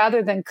go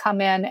rather than come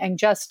in and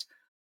just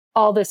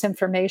all this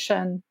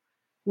information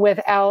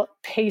without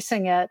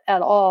pacing it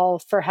at all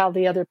for how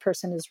the other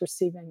person is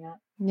receiving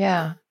it.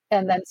 Yeah.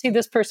 And then see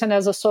this person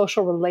as a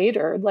social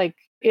relator. Like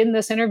in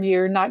this interview,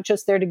 you're not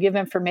just there to give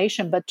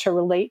information, but to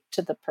relate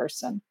to the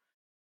person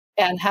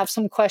and have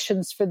some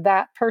questions for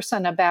that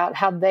person about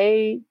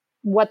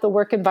what the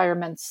work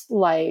environment's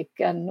like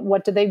and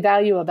what do they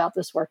value about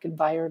this work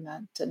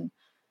environment and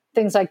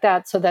things like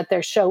that, so that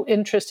they show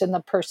interest in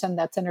the person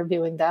that's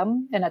interviewing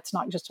them and it's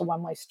not just a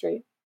one-way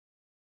street.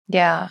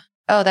 Yeah.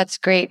 Oh, that's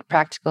great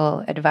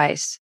practical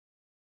advice.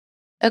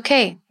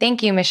 Okay.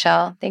 Thank you,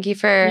 Michelle. Thank you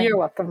for You're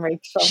welcome,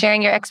 Rachel.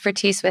 Sharing your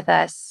expertise with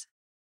us.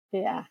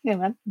 Yeah.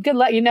 Good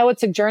luck.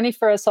 It's a journey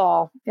for us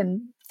all.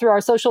 And through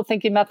our social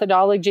thinking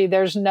methodology,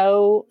 there's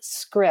no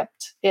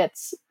script.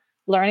 It's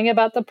learning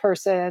about the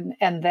person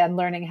and then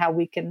learning how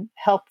we can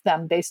help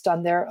them based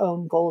on their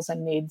own goals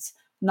and needs,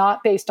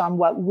 not based on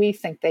what we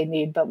think they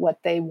need, but what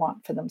they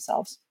want for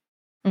themselves.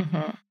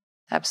 Mm-hmm.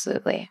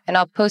 Absolutely. And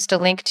I'll post a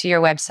link to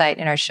your website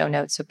in our show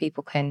notes so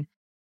people can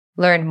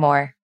learn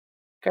more.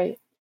 Great.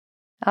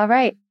 All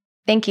right.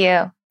 Thank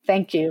you.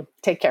 Thank you.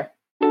 Take care.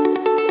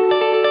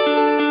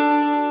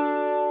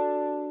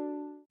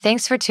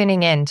 Thanks for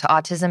tuning in to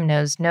Autism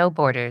Knows No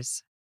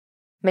Borders.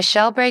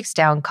 Michelle breaks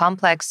down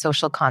complex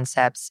social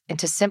concepts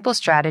into simple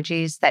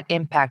strategies that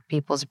impact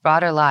people's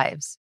broader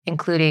lives,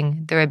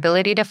 including their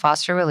ability to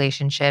foster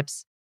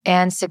relationships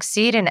and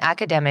succeed in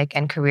academic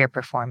and career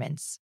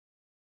performance.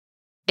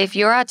 If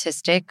you're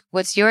autistic,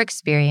 what's your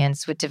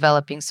experience with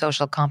developing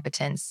social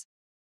competence?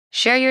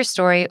 Share your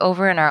story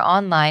over in our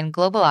online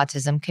Global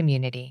Autism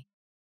community.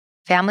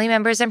 Family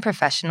members and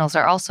professionals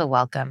are also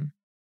welcome.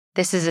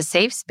 This is a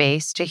safe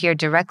space to hear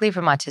directly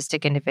from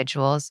autistic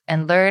individuals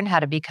and learn how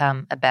to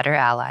become a better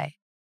ally.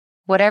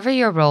 Whatever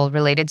your role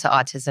related to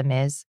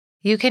autism is,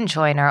 you can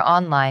join our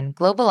online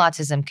Global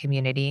Autism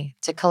community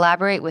to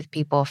collaborate with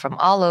people from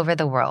all over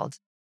the world.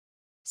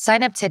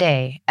 Sign up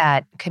today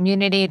at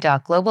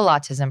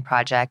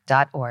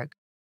community.globalautismproject.org.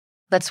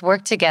 Let's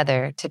work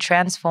together to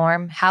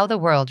transform how the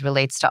world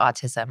relates to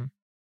autism.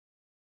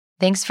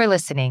 Thanks for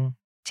listening.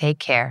 Take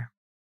care.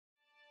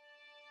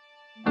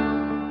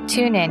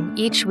 Tune in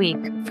each week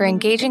for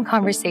engaging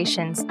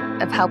conversations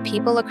of how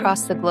people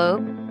across the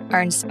globe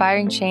are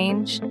inspiring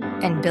change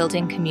and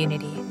building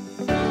community.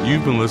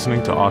 You've been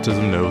listening to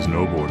Autism Knows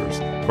No Borders,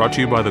 brought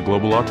to you by the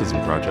Global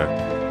Autism Project.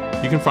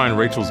 You can find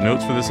Rachel's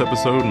notes for this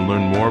episode and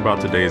learn more about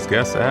today's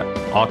guests at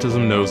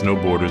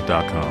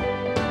autismknowsnoborders.com.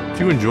 If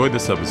you enjoyed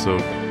this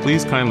episode,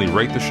 please kindly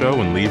rate the show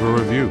and leave a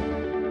review.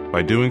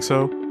 By doing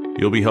so,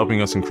 You'll be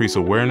helping us increase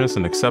awareness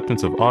and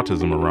acceptance of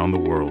autism around the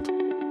world.